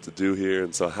 There's a lot to do here,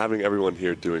 and so having everyone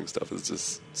here doing stuff is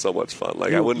just so much fun.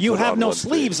 Like I wouldn't. You put have on no one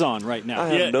sleeves thing. on right now. I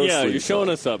have no sleeves you're showing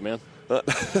on. us up, man.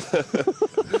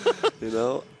 You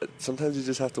know, sometimes you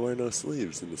just have to wear no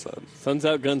sleeves in the sun. Sun's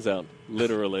out, guns out,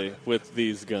 literally, with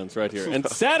these guns right here. And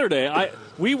Saturday,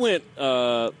 we went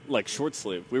like short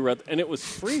sleeve. We were and it was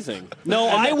freezing. No,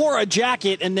 I wore a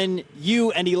jacket, and then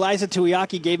you and Eliza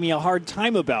Tuiaki gave me a hard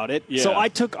time about it. Yeah. So I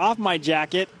took off my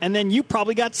jacket, and then you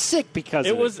probably got sick because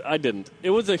of it. I didn't.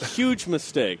 It was a huge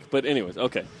mistake. But anyways,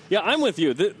 okay. Yeah, I'm with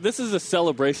you. This is a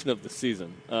celebration of the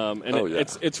season.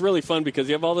 It's really fun because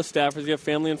you have all the staffers, you have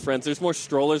family and friends. There's more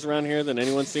strollers around here than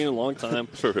anyone's seen in a long time.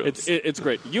 It's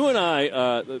great. You and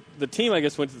I, the team, I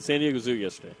guess, went to the San Diego Zoo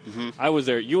yesterday. Mm-hmm. I was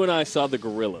there. You and I saw the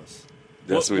gorillas.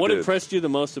 Yes, what impressed you the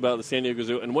most about the San Diego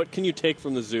Zoo, and what can you take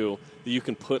from the zoo that you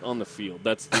can put on the field?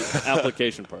 That's the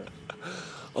application part.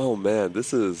 Oh man,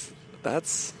 that's a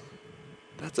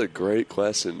great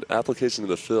question. Application to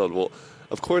the field. Well,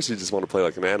 of course you just want to play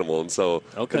like an animal, and so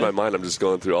in my mind I'm just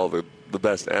going through all the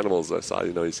best animals I saw.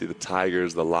 You know, you see the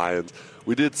tigers, the lions.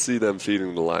 We did see them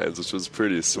feeding the lions, which was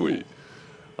pretty sweet.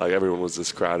 Like everyone was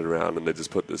just crowded around, and they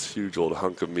just put this huge old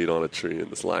hunk of meat on a tree,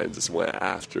 and this lion just went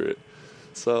after it.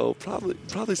 So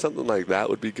probably something like that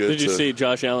would be good. Did you see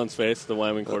Josh Allen's face, the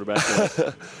Wyoming quarterback?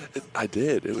 I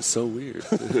did. It was so weird.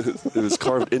 It was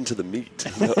carved into the meat.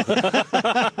 You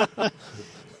know?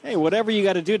 Hey, whatever you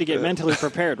got to do to get mentally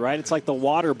prepared, right? It's like the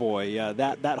Water Boy,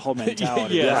 that whole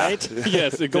mentality, right?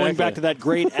 Yes, exactly. Going back to that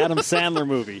great Adam Sandler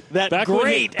movie.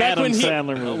 Adam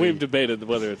Sandler movie. We've debated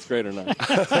whether it's great or not.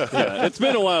 Yeah, it's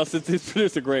been a while since he's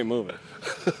produced a great movie.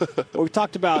 Well, we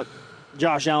talked about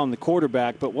Josh Allen, the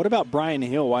quarterback, but what about Brian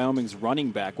Hill, Wyoming's running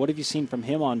back? What have you seen from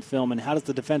him on film, and how does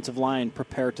the defensive line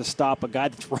prepare to stop a guy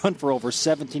that's run for over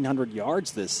 1,700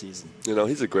 yards this season? You know,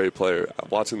 he's a great player.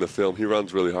 Watching the film, he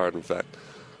runs really hard, in fact.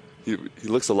 He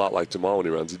looks a lot like Jamal when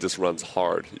he runs. He just runs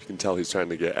hard. You can tell he's trying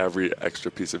to get every extra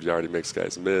piece of yard. He makes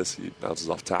guys miss. He bounces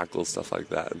off tackles, stuff like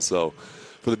that. And so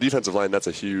for the defensive line, that's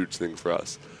a huge thing for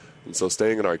us. And so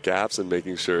staying in our gaps and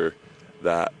making sure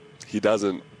that he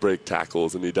doesn't break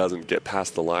tackles and he doesn't get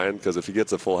past the line, because if he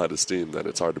gets a full head of steam, then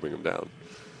it's hard to bring him down.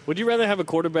 Would you rather have a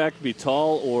quarterback be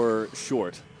tall or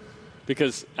short?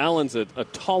 Because Allen's a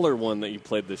taller one that you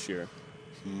played this year.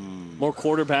 More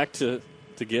quarterback to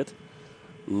get?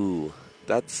 Ooh,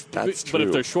 that's true. But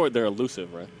if they're short, they're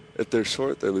elusive, right? If they're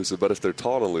short, they're elusive. But if they're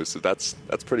tall and elusive, that's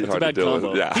pretty hard to deal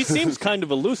with. Yeah. He seems kind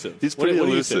of elusive. He's pretty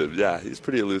elusive. Yeah, he's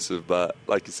pretty elusive. But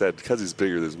like you said, because he's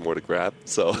bigger, there's more to grab.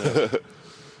 So. Yeah.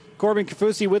 Corbin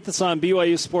Kaufusi with us on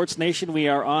BYU Sports Nation. We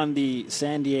are on the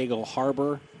San Diego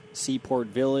Harbor, Seaport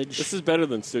Village. This is better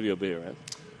than Studio B, right?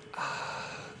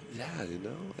 Yeah, you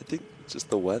know, I think just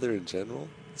the weather in general.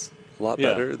 A lot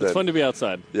better. It's fun to be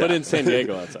outside, but in San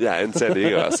Diego outside. Yeah, in San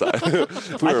Diego outside.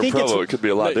 If we were in Provo, it could be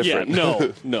a lot different.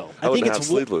 Yeah, no. I think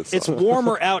it's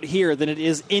warmer out here than it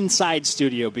is inside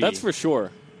Studio B. That's for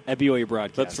sure. At BYU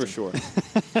Broadcasting. That's for sure.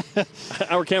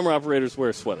 Our camera operators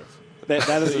wear sweaters.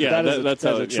 That's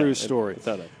a true story.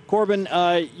 Corbin,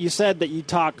 you said that you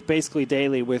talk basically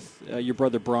daily with your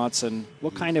brother Bronson.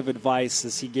 What kind of advice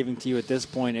is he giving to you at this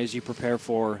point as you prepare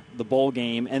for the bowl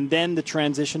game and then the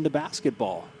transition to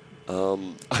basketball? I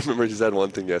remember he said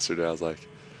one thing yesterday. I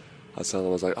was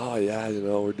telling him, oh, yeah, you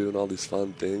know, we're doing all these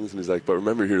fun things. And he's like, but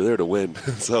remember, you're there to win.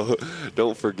 So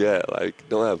don't forget,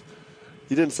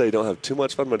 he didn't say don't have too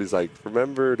much fun, but he's like,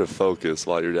 remember to focus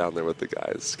while you're down there with the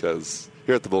guys. Because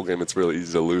here at the bowl game, it's really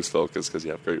easy to lose focus because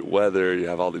you have great weather, you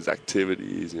have all these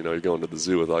activities, you know, you're going to the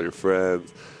zoo with all your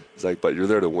friends. He's like, but you're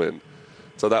there to win.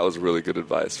 So that was really good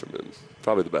advice from him.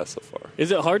 Probably the best so far.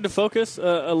 Is it hard to focus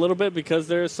a little bit because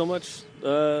there's so much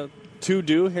to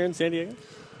do here in San Diego?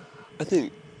 I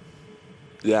think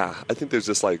there's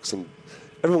just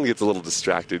everyone gets a little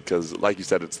distracted because, like you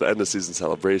said, it's the end of season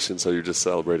celebration, so you're just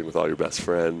celebrating with all your best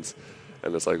friends.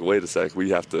 And it's like, wait a sec, we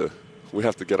have to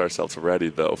get ourselves ready,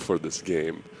 though, for this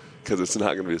game because it's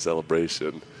not going to be a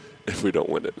celebration if we don't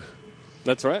win it.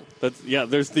 That's right.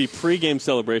 There's the pregame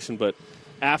celebration, but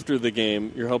after the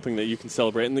game, you're hoping that you can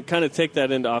celebrate and then kind of take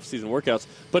that into off-season workouts.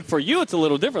 But for you, it's a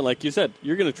little different. Like you said,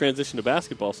 you're going to transition to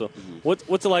basketball. So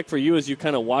what's it like for you as you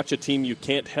kind of watch a team you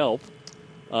can't help,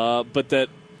 but that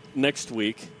next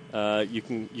week you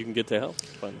can get to help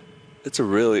finally? It's a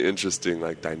really interesting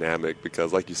dynamic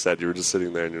because, like you said, you were just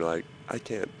sitting there and you're like, I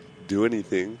can't do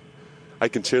anything. I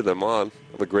can cheer them on.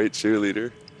 I'm a great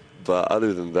cheerleader. But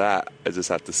other than that, I just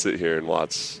have to sit here and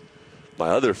watch my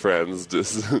other friends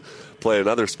just play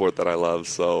another sport that I love.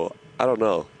 So I don't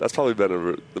know. That's probably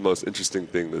been the most interesting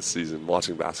thing this season,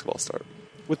 watching basketball start.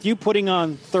 With you putting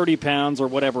on 30 pounds or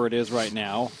whatever it is right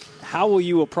now, how will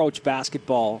you approach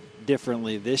basketball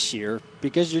differently this year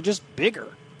because you're just bigger?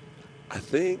 I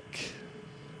think,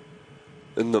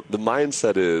 and the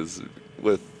mindset is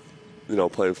with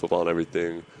playing football and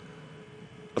everything.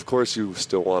 Of course, you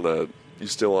still want to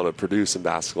produce in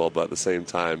basketball, but at the same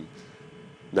time,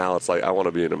 now it's like I want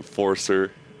to be an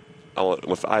enforcer.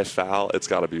 If I foul, it's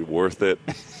got to be worth it.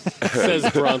 Says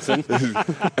Bronson.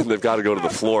 And they've got to go to the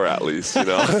floor at least, if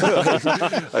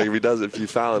you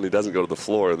foul and he doesn't go to the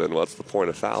floor, then what's the point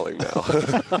of fouling now?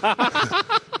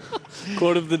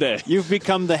 Quote of the day. You've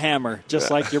become the hammer,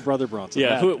 just like your brother Bronson.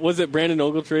 Yeah, was it Brandon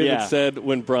Ogletree that said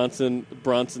when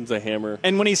Bronson's a hammer?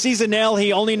 And when he sees a nail,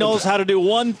 he only knows how to do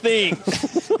one thing.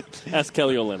 Ask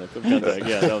Kelly Olynyk of Gonzaga.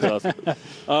 Yeah, that was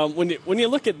awesome. When you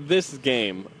look at this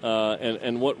game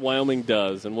and what Wyoming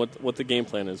does and what the game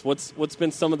plan is, what's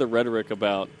been some of the rhetoric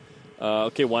about?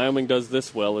 Wyoming does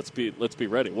this well. Let's be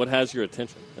ready. What has your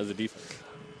attention as a defense?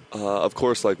 Of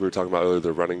course, like we were talking about earlier,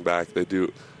 the running back.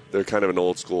 They're kind of an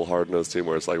old school, hard-nosed team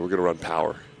where it's like we're going to run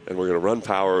power, and we're going to run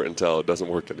power until it doesn't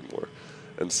work anymore.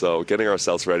 And so getting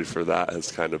ourselves ready for that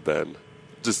has kind of been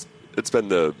it's been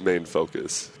the main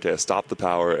focus. Okay, stop the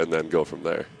power and then go from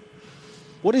there.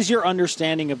 What is your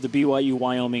understanding of the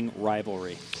BYU-Wyoming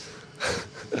rivalry?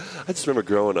 I just remember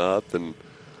growing up and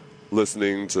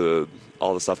listening to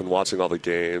all the stuff and watching all the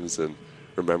games and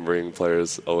remembering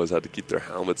players always had to keep their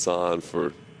helmets on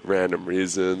for random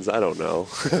reasons. I don't know.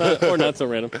 Or not so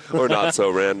random. Or not so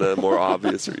random, more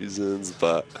obvious reasons.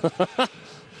 But,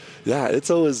 yeah, it's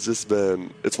always just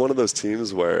been – it's one of those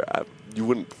teams where you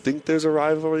wouldn't think there's a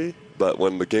rivalry, but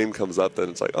when the game comes up, then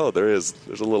it's like, oh, there's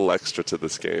a little extra to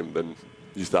this game than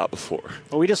you thought before.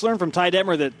 Well, we just learned from Ty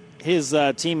Detmer that his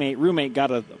roommate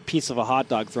got a piece of a hot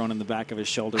dog thrown in the back of his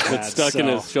shoulder pads. It's stuck in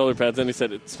his shoulder pads, and he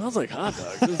said, it smells like hot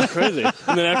dogs. This is crazy.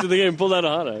 And then after the game, pulled out a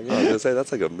hot dog. I was going to say,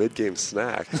 that's like a mid-game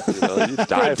snack. You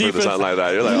die for something like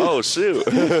that. You're like, oh, shoot.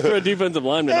 For a defensive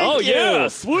lineman. Yeah,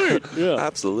 sweet. Yeah.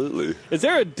 Absolutely. Is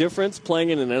there a difference playing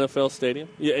in an NFL stadium?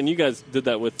 Yeah, and you guys did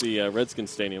that with the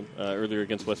Redskins Stadium earlier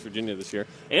against West Virginia this year,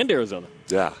 and Arizona.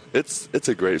 Yeah, it's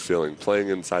a great feeling playing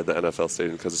inside the NFL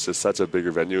stadium because it's just such a bigger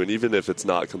venue, and even if it's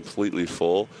not completely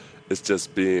full, it's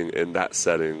just being in that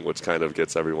setting which kind of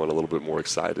gets everyone a little bit more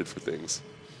excited for things.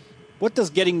 What does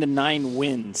getting to 9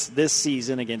 wins this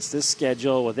season against this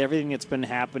schedule with everything that's been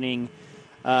happening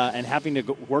and having to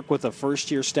work with a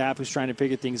first-year staff who's trying to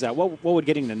figure things out, what would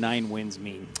getting to 9 wins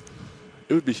mean?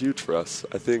 It would be huge for us.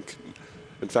 I think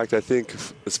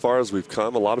as far as we've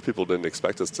come, a lot of people didn't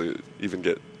expect us to even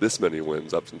get this many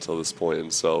wins up until this point.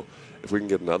 And so if we can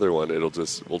get another one,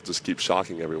 we'll just keep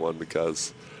shocking everyone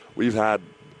because we've had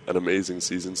an amazing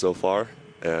season so far,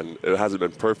 and it hasn't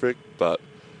been perfect, but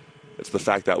it's the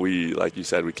fact that we, like you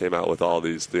said, we came out with all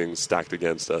these things stacked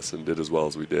against us and did as well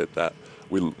as we did, that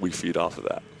we feed off of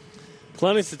that.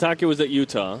 Kalani Sitake was at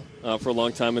Utah for a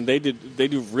long time, and they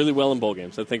do really well in bowl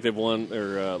games. I think they've won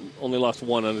or only lost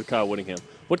one under Kyle Whittingham.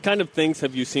 What kind of things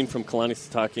have you seen from Kalani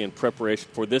Sitake in preparation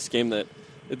for this game that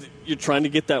you're trying to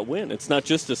get that win? It's not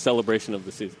just a celebration of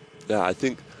the season. Yeah, I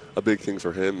think a big thing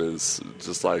for him is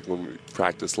just like when we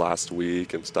practiced last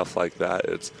week and stuff like that,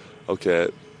 it's, okay,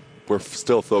 we're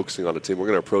still focusing on the team. We're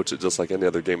going to approach it just like any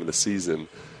other game of the season,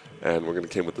 and we're going to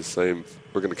come with the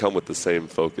same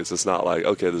focus. It's not like,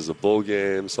 okay, this is a bowl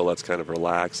game, so let's kind of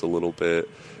relax a little bit.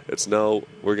 It's no,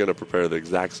 we're going to prepare the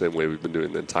exact same way we've been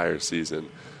doing the entire season.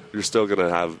 You're still going to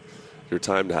have your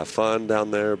time to have fun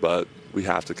down there, but we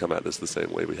have to come at this the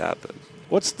same way we have been.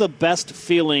 What's the best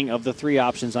feeling of the 3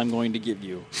 options I'm going to give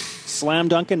you? Slam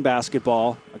dunk in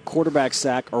basketball, a quarterback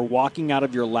sack, or walking out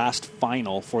of your last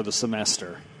final for the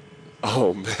semester?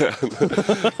 Oh, man.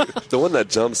 The one that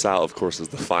jumps out, of course, is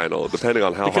the final, depending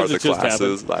on how hard the class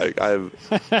is. Like, I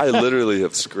literally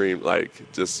have screamed,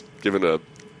 like, just given a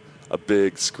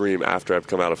big scream after I've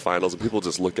come out of finals, and people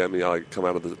just look at me. I come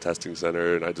out of the testing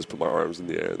center, and I just put my arms in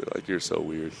the air, and they're like, you're so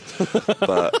weird.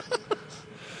 But...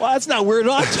 Well, that's not weird.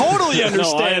 I totally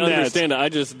understand I understand it. I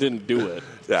just didn't do it.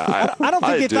 Yeah, I don't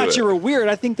think they thought it. you were weird.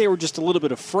 I think they were just a little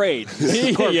bit afraid.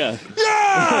 Yeah.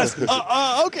 Yes!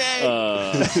 Okay.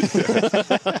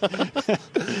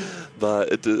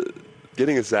 But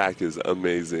getting a sack is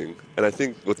amazing. And I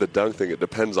think with the dunk thing, it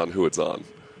depends on who it's on.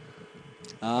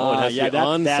 It has to be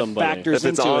on that somebody. factors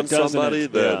If it's into on it, doesn't somebody,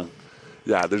 it? then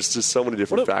yeah, there's just so many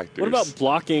different factors. What about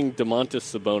blocking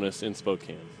DeMontis Sabonis in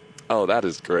Spokane? Oh, that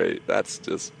is great. That's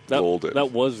just golden.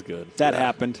 That was good. That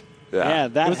happened. Yeah.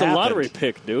 That it was happened. a lottery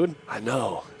pick, dude. I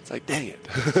know. It's like, dang it.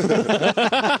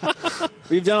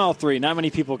 We've done all three. Not many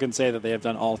people can say that they have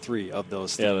done all three of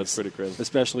those things. Yeah, that's pretty crazy.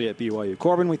 Especially at BYU.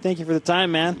 Corbin, we thank you for the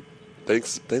time, man.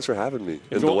 Thanks for having me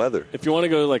in the weather. If you want to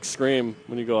go scream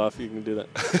when you go off, you can do that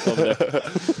over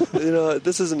there.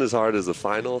 This isn't as hard as the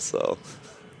final, so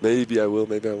maybe I will,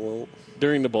 maybe I won't.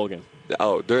 During the bowl game.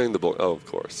 Oh, during the bowl. Oh, of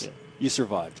course. Yeah. You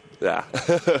survived. Yeah.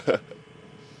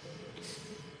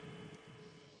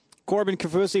 Corbin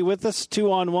Kaufusi with us,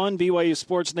 2-on-1, BYU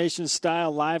Sports Nation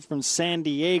style, live from San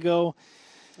Diego.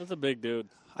 That's a big dude.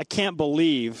 I can't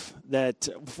believe that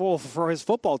for his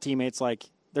football teammates,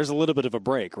 there's a little bit of a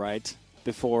break, right?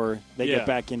 Before they get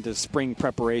back into spring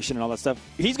preparation and all that stuff.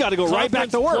 He's got to go right back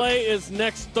to work. Play is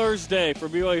next Thursday for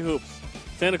BYU Hoops.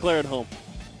 Santa Clara at home.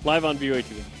 Live on BYU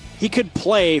TV. He could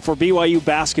play for BYU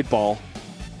basketball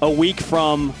a week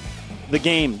from the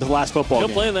game, the last football game.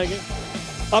 He'll play in that game.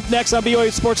 Up next on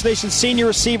BYU Sports Nation, senior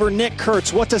receiver Nick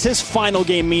Kurtz. What does his final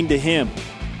game mean to him?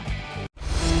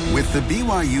 With the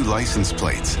BYU license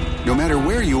plates, no matter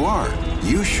where you are,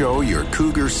 you show your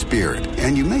Cougar spirit,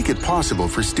 and you make it possible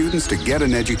for students to get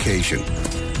an education.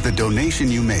 The donation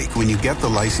you make when you get the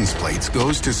license plates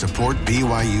goes to support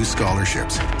BYU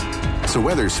scholarships. So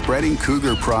whether spreading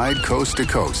Cougar pride coast to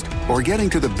coast or getting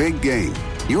to the big game,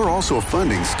 you're also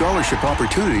funding scholarship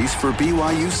opportunities for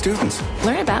BYU students.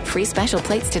 Learn about free special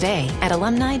plates today at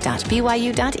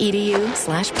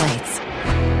alumni.byu.edu/plates.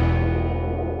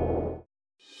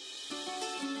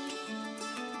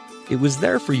 It was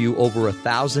there for you over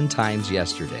 1,000 times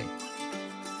yesterday.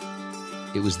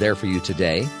 It was there for you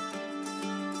today,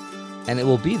 and it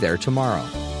will be there tomorrow.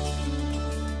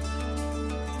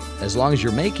 As long as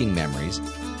you're making memories,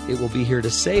 it will be here to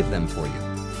save them for you.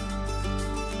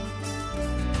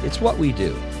 It's what we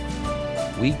do.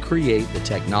 We create the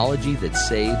technology that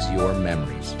saves your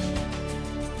memories.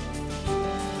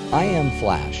 I am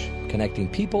Flash, connecting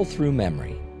people through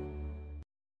memory.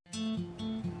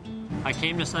 I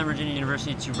came to Southern Virginia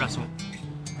University to wrestle,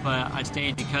 but I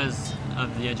stayed because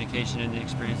of the education and the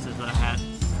experiences that I had.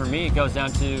 For me, it goes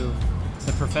down to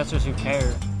the professors who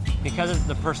care. Because of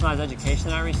the personalized education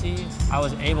that I received, I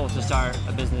was able to start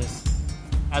a business.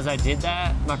 As I did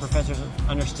that, my professors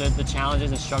understood the challenges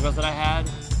and struggles that I had,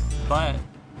 but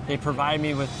they provided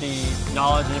me with the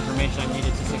knowledge and information I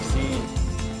needed to succeed.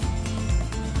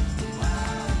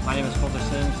 My name is Coulter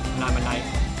Sims, and I'm a Knight.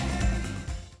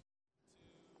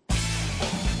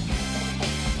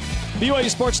 BYU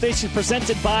Sports Nation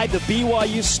presented by the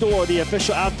BYU Store, the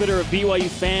official outfitter of BYU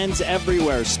fans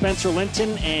everywhere. Spencer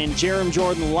Linton and Jerem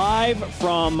Jordan live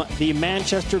from the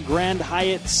Manchester Grand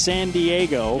Hyatt San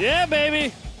Diego. Yeah,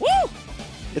 baby. Woo!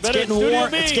 It's getting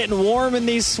warm. It's getting warm in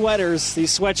these sweaters,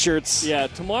 these sweatshirts. Yeah,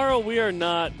 tomorrow we are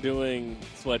not doing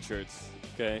sweatshirts,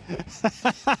 okay?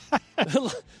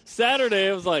 Saturday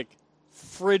it was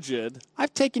frigid.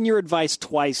 I've taken your advice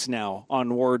twice now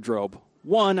on wardrobe.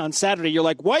 One, on Saturday, you're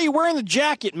like, why are you wearing the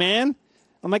jacket, man?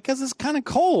 I'm like, because it's kind of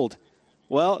cold.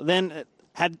 Well, then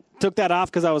took that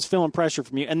off because I was feeling pressure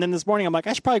from you. And then this morning, I'm like,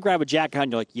 I should probably grab a jacket.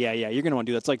 And you're like, yeah, you're going to want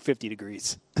to do that. It's like 50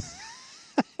 degrees.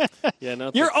 Yeah, no,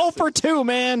 you're 0 for 2,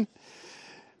 man.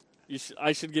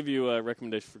 I should give you a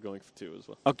recommendation for going for 2 as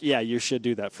well. Okay, yeah, you should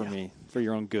do that for me, for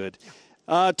your own good.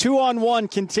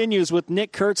 2-on-1 continues with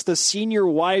Nick Kurtz, the senior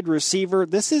wide receiver.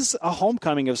 This is a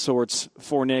homecoming of sorts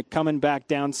for Nick, coming back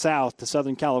down south to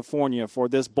Southern California for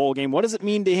this bowl game. What does it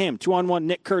mean to him? 2-on-1,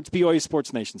 Nick Kurtz, BYU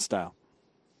Sports Nation style.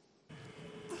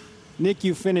 Nick,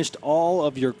 you finished all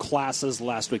of your classes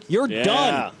last week. You're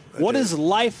done. What is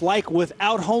life like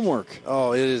without homework?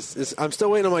 Oh, it is. I'm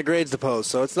still waiting on my grades to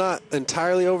post, so it's not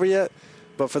entirely over yet.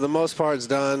 But for the most part, it's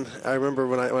done. I remember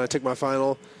when I took my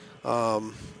final,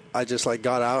 I just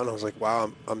got out and I was like,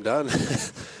 wow, I'm done.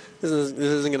 This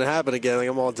isn't going to happen again.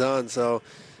 I'm all done. So,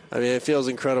 it feels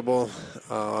incredible.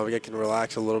 I can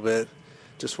relax a little bit,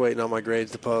 just waiting on my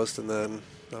grades to post, and then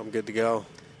I'm good to go.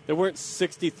 There weren't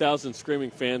 60,000 screaming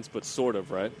fans, but sort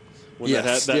of, right? When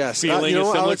yes. Feeling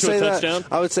is similar to a touchdown?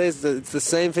 I would say it's the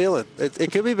same feeling.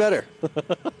 It could be better.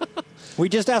 We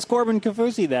just asked Corbin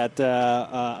Kaufusi that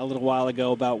a little while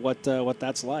ago about what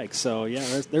that's like. So,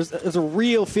 yeah, there's a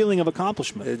real feeling of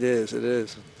accomplishment. It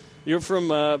is. You're from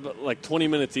like 20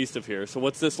 minutes east of here. So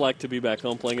what's this like to be back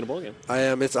home playing in a bowl game? I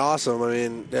am. It's awesome. I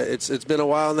mean, it's been a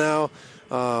while now,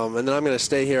 and then I'm going to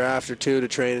stay here after too to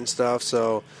train and stuff.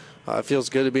 So it feels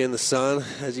good to be in the sun,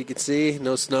 as you can see.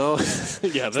 No snow.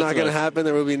 Yeah, it's not going to happen.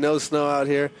 There will be no snow out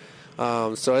here.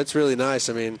 So it's really nice.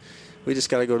 I mean, we just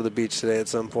got to go to the beach today at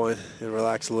some point and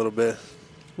relax a little bit.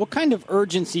 What kind of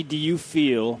urgency do you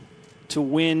feel to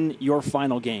win your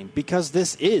final game? Because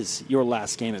this is your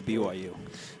last game at BYU.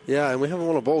 Yeah, and we haven't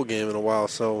won a bowl game in a while,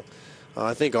 so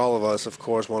I think all of us, of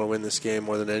course, want to win this game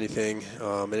more than anything.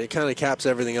 And it kind of caps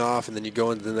everything off, and then you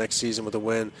go into the next season with a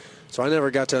win. So I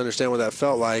never got to understand what that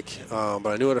felt like, but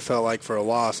I knew what it felt like for a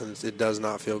loss, and it does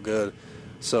not feel good.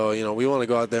 So, we want to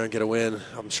go out there and get a win.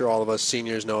 I'm sure all of us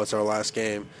seniors know it's our last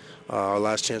game, our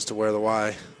last chance to wear the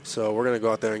Y. So we're going to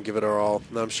go out there and give it our all,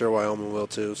 and I'm sure Wyoming will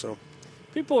too. So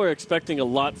people are expecting a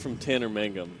lot from Tanner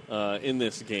Mangum in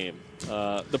this game.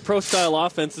 The pro-style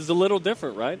offense is a little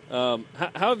different, right? How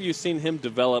have you seen him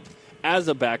develop as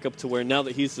a backup to where now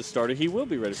that he's the starter, he will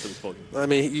be ready for this bowl game? I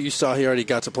mean, you saw he already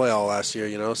got to play all last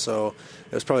year, so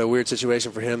it was probably a weird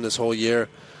situation for him this whole year.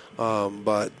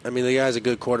 But, I mean, the guy's a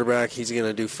good quarterback. He's going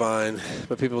to do fine.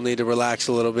 But people need to relax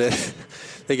a little bit.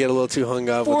 They get a little too hung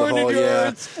up with the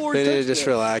whole, They need to just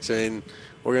relax. I mean,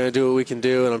 we're going to do what we can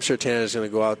do, and I'm sure Tanner's going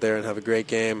to go out there and have a great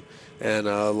game. And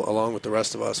along with the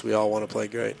rest of us, we all want to play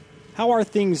great. How are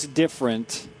things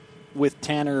different with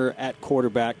Tanner at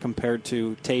quarterback compared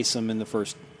to Taysom in the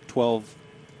first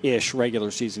 12-ish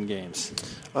regular season games?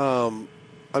 I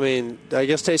mean, I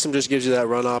guess Taysom just gives you that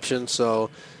run option. So,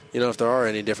 if there are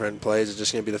any different plays, it's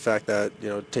just going to be the fact that,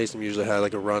 Taysom usually had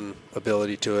like a run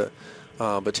ability to it.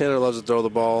 But Tanner loves to throw the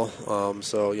ball.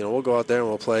 So, we'll go out there and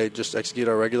we'll play, just execute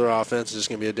our regular offense. It's just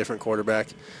going to be a different quarterback.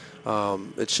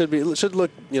 It should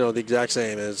look, the exact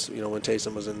same as, when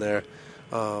Taysom was in there.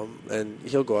 And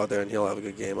he'll go out there and he'll have a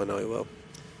good game. I know he will.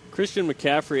 Christian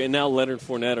McCaffrey and now Leonard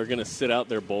Fournette are going to sit out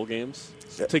their bowl games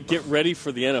to get ready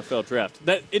for the NFL draft.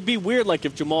 It'd be weird, like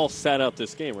if Jamal sat out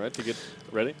this game, right, to get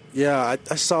ready. Yeah,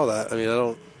 I saw that. I mean, I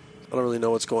don't really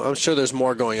know what's going on. I'm sure there's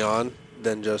more going on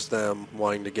than just them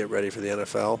wanting to get ready for the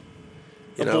NFL.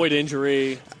 Avoid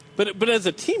injury. But as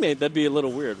a teammate, that'd be a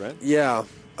little weird, right? Yeah,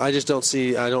 I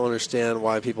don't understand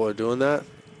why people are doing that.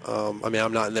 I mean,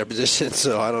 I'm not in their position,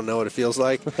 so I don't know what it feels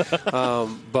like.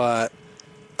 But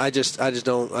I just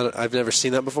don't. I've never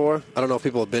seen that before. I don't know if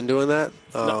people have been doing that.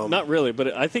 Not really,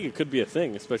 but I think it could be a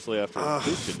thing, especially after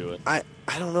Duke could do it. I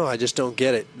don't know. I just don't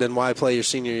get it. Then why play your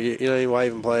senior year? Why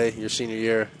even play your senior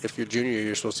year if your junior year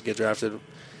you're supposed to get drafted?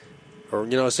 Or,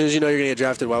 as soon as you know you're going to get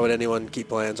drafted, why would anyone keep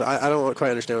playing? So I don't quite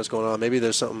understand what's going on. Maybe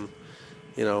there's something,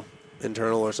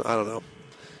 internal or something. I don't know.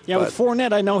 Yeah, with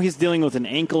Fournette, I know he's dealing with an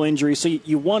ankle injury, so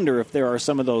you wonder if there are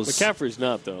some of those McCaffrey's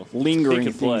not, though.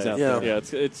 Lingering things out there. Yeah,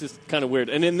 it's just kind of weird.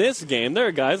 And in this game, there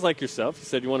are guys like yourself. You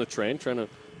said you want to trying to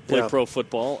play pro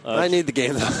football. I need the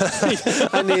game, though.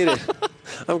 I need it.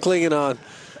 I'm clinging on.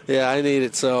 Yeah, I need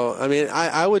it. So, I mean,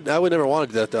 I would never want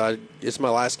to do that, though. It's my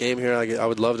last game here. I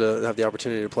would love to have the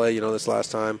opportunity to play, this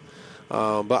last time.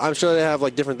 But I'm sure they have,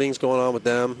 different things going on with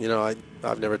them.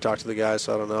 I've never talked to the guys,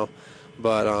 so I don't know.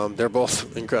 But they're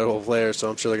both incredible players, so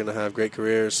I'm sure they're going to have great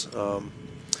careers.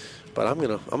 But I'm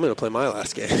gonna play my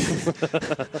last game.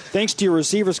 Thanks to your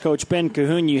receivers coach Ben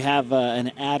Cahoon, you have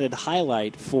an added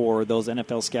highlight for those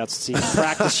NFL scouts to see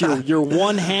practice your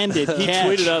one-handed catch. He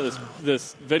tweeted out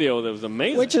this video that was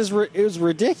amazing, which is it was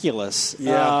ridiculous.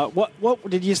 Yeah. What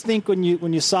did you think when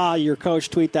you saw your coach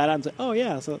tweet that out and say, "Oh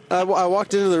yeah"? So I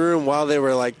walked into the room while they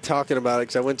were talking about it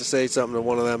because I went to say something to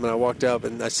one of them, and I walked up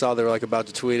and I saw they were about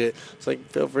to tweet it.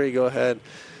 It's feel free, go ahead.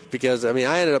 Because I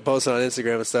ended up posting on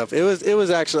Instagram and stuff. It was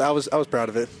actually I was proud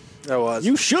of it. I was.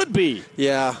 You should be.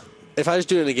 Yeah. If I just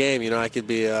do it in a game, I could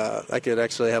be. I could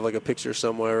actually have a picture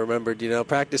somewhere remembered.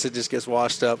 Practice it just gets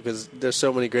washed up because there's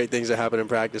so many great things that happen in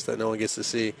practice that no one gets to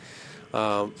see.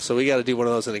 So we got to do one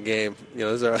of those in a game.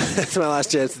 It's my last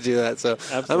chance to do that. So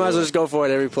absolutely. I might as well just go for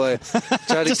it every play.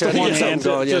 Try to get something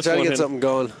going. Yeah, try to get something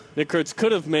going. Nick Kurtz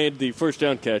could have made the first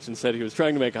down catch and said he was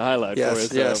trying to make a highlight for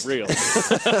his reel.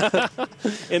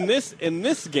 In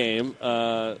this game,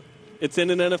 it's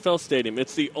in an NFL stadium.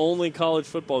 It's the only college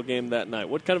football game that night.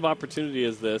 What kind of opportunity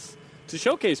is this to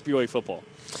showcase BYU football?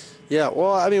 Yeah,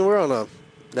 well,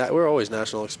 we're always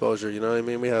national exposure.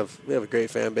 We have a great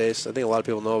fan base. I think a lot of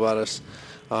people know about us.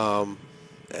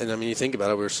 And you think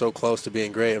about it, we're so close to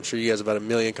being great. I'm sure you guys have had a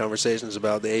million conversations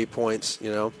about the 8 points.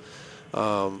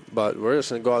 But we're just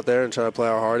going to go out there and try to play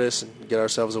our hardest and get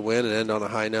ourselves a win and end on a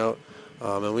high note.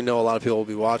 And we know a lot of people will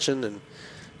be watching. And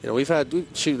we've had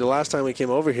the last time we came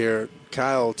over here,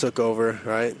 Kyle took over,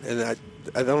 right? And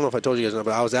I don't know if I told you guys or not,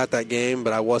 but I was at that game,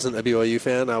 but I wasn't a BYU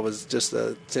fan. I was just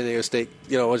a San Diego State,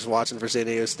 I was watching for San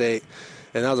Diego State.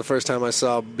 And that was the first time I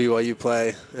saw BYU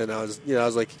play. And I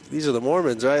was like, these are the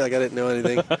Mormons, right? Like, I didn't know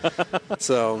anything.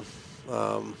 So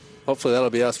hopefully that'll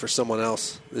be us for someone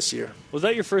else this year. Was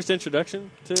that your first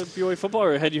introduction to BYU football,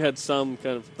 or had you had some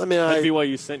kind of? Had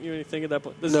BYU sent you anything at that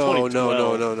point? This is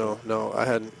 2012. No.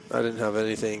 I didn't have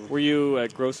anything. Were you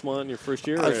at Grossmont your first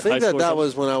year? I think that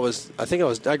was when I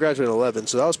graduated in 11,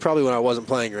 so that was probably when I wasn't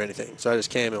playing or anything. So I just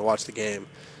came and watched the game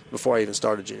before I even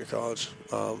started junior college,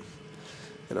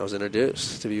 and I was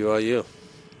introduced to BYU.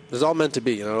 It was all meant to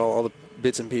be, all the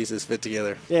bits and pieces fit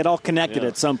together. Yeah, it all connected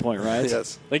at some point, right?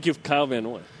 Yes. Thank you, Kyle Van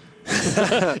Noy.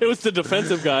 It was the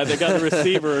defensive guy that got the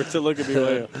receiver to look at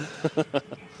BYU.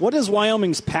 What does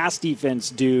Wyoming's pass defense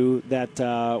do that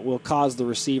will cause the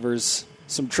receivers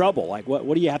some trouble? Like,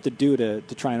 what do you have to do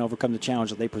to try and overcome the challenge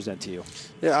that they present to you?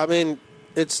 Yeah,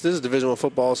 this is Division I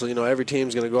football, so every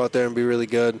team's going to go out there and be really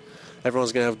good.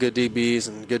 Everyone's going to have good DBs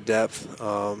and good depth.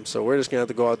 So we're just going to have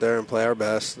to go out there and play our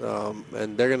best.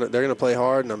 And they're going to play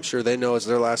hard, and I'm sure they know it's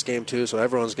their last game too. So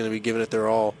everyone's going to be giving it their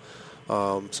all.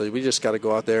 So we just got to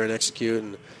go out there and execute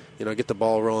and get the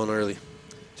ball rolling early.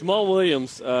 Jamal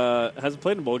Williams hasn't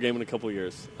played in a bowl game in a couple of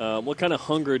years. What kind of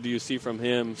hunger do you see from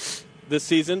him this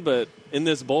season, but in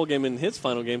this bowl game, in his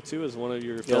final game too, as one of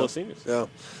your fellow seniors? Yeah.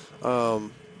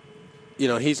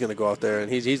 He's going to go out there,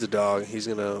 and he's a dog. He's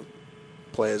going to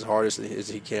play as hard as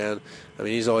he can.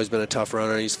 He's always been a tough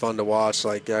runner. He's fun to watch.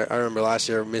 Like, I remember last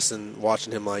year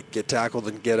watching him get tackled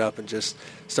and get up and just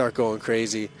start going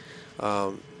crazy.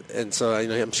 And so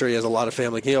I'm sure he has a lot of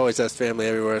family. He always has family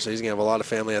everywhere, so he's going to have a lot of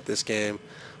family at this game.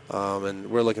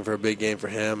 And we're looking for a big game for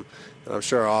him. And I'm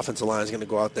sure our offensive line is going to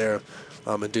go out there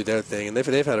and do their thing. And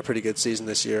they've had a pretty good season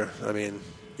this year.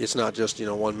 It's not just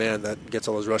one man that gets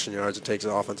all those rushing yards. It takes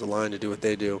an offensive line to do what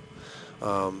they do.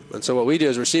 And so what we do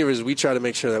as receivers, we try to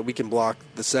make sure that we can block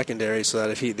the secondary so that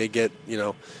if they get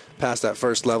past that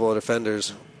first level of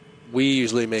defenders, we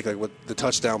usually make what the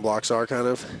touchdown blocks are, kind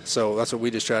of. So that's what we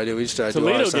just try to do. We just try to do a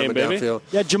lot of assignment downfield.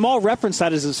 Yeah, Jamal referenced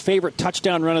that as his favorite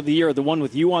touchdown run of the year, the one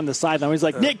with you on the sideline. He's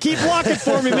like, Nick, keep blocking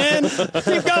for me, man.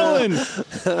 Keep going.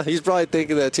 He's probably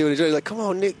thinking that too. And he's like, come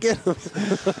on, Nick, get him.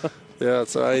 Yeah,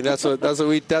 so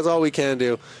that's all we can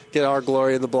do. Get our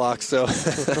glory in the blocks. So,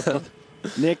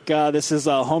 Nick, this is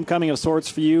a homecoming of sorts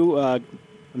for you.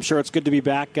 I'm sure it's good to be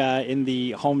back in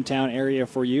the hometown area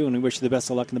for you, and we wish you the best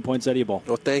of luck in the Poinsettia Bowl.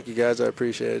 Well, thank you, guys. I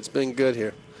appreciate it. It's been good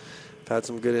here. I've had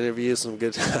some good interviews, some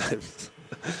good times.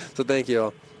 So thank you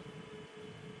all.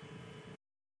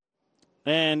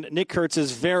 And Nick Kurtz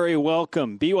is very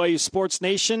welcome. BYU Sports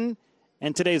Nation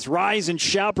and today's Rise and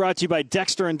Shout brought to you by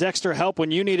Dexter and Dexter Help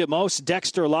when you need it most.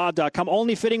 DexterLaw.com.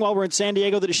 Only fitting while we're in San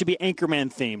Diego that it should be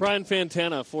Anchorman themed. Brian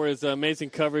Fantana for his amazing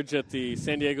coverage at the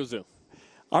San Diego Zoo.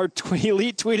 Our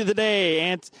elite tweet of the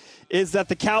day is that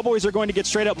the Cowboys are going to get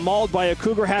straight up mauled by a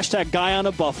Cougar #guy on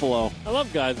a buffalo. I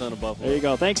love guys on a buffalo. There you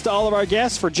go. Thanks to all of our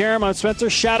guests. For Jeremiah Spencer,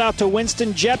 shout out to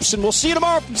Winston Jepson. We'll see you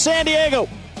tomorrow from San Diego.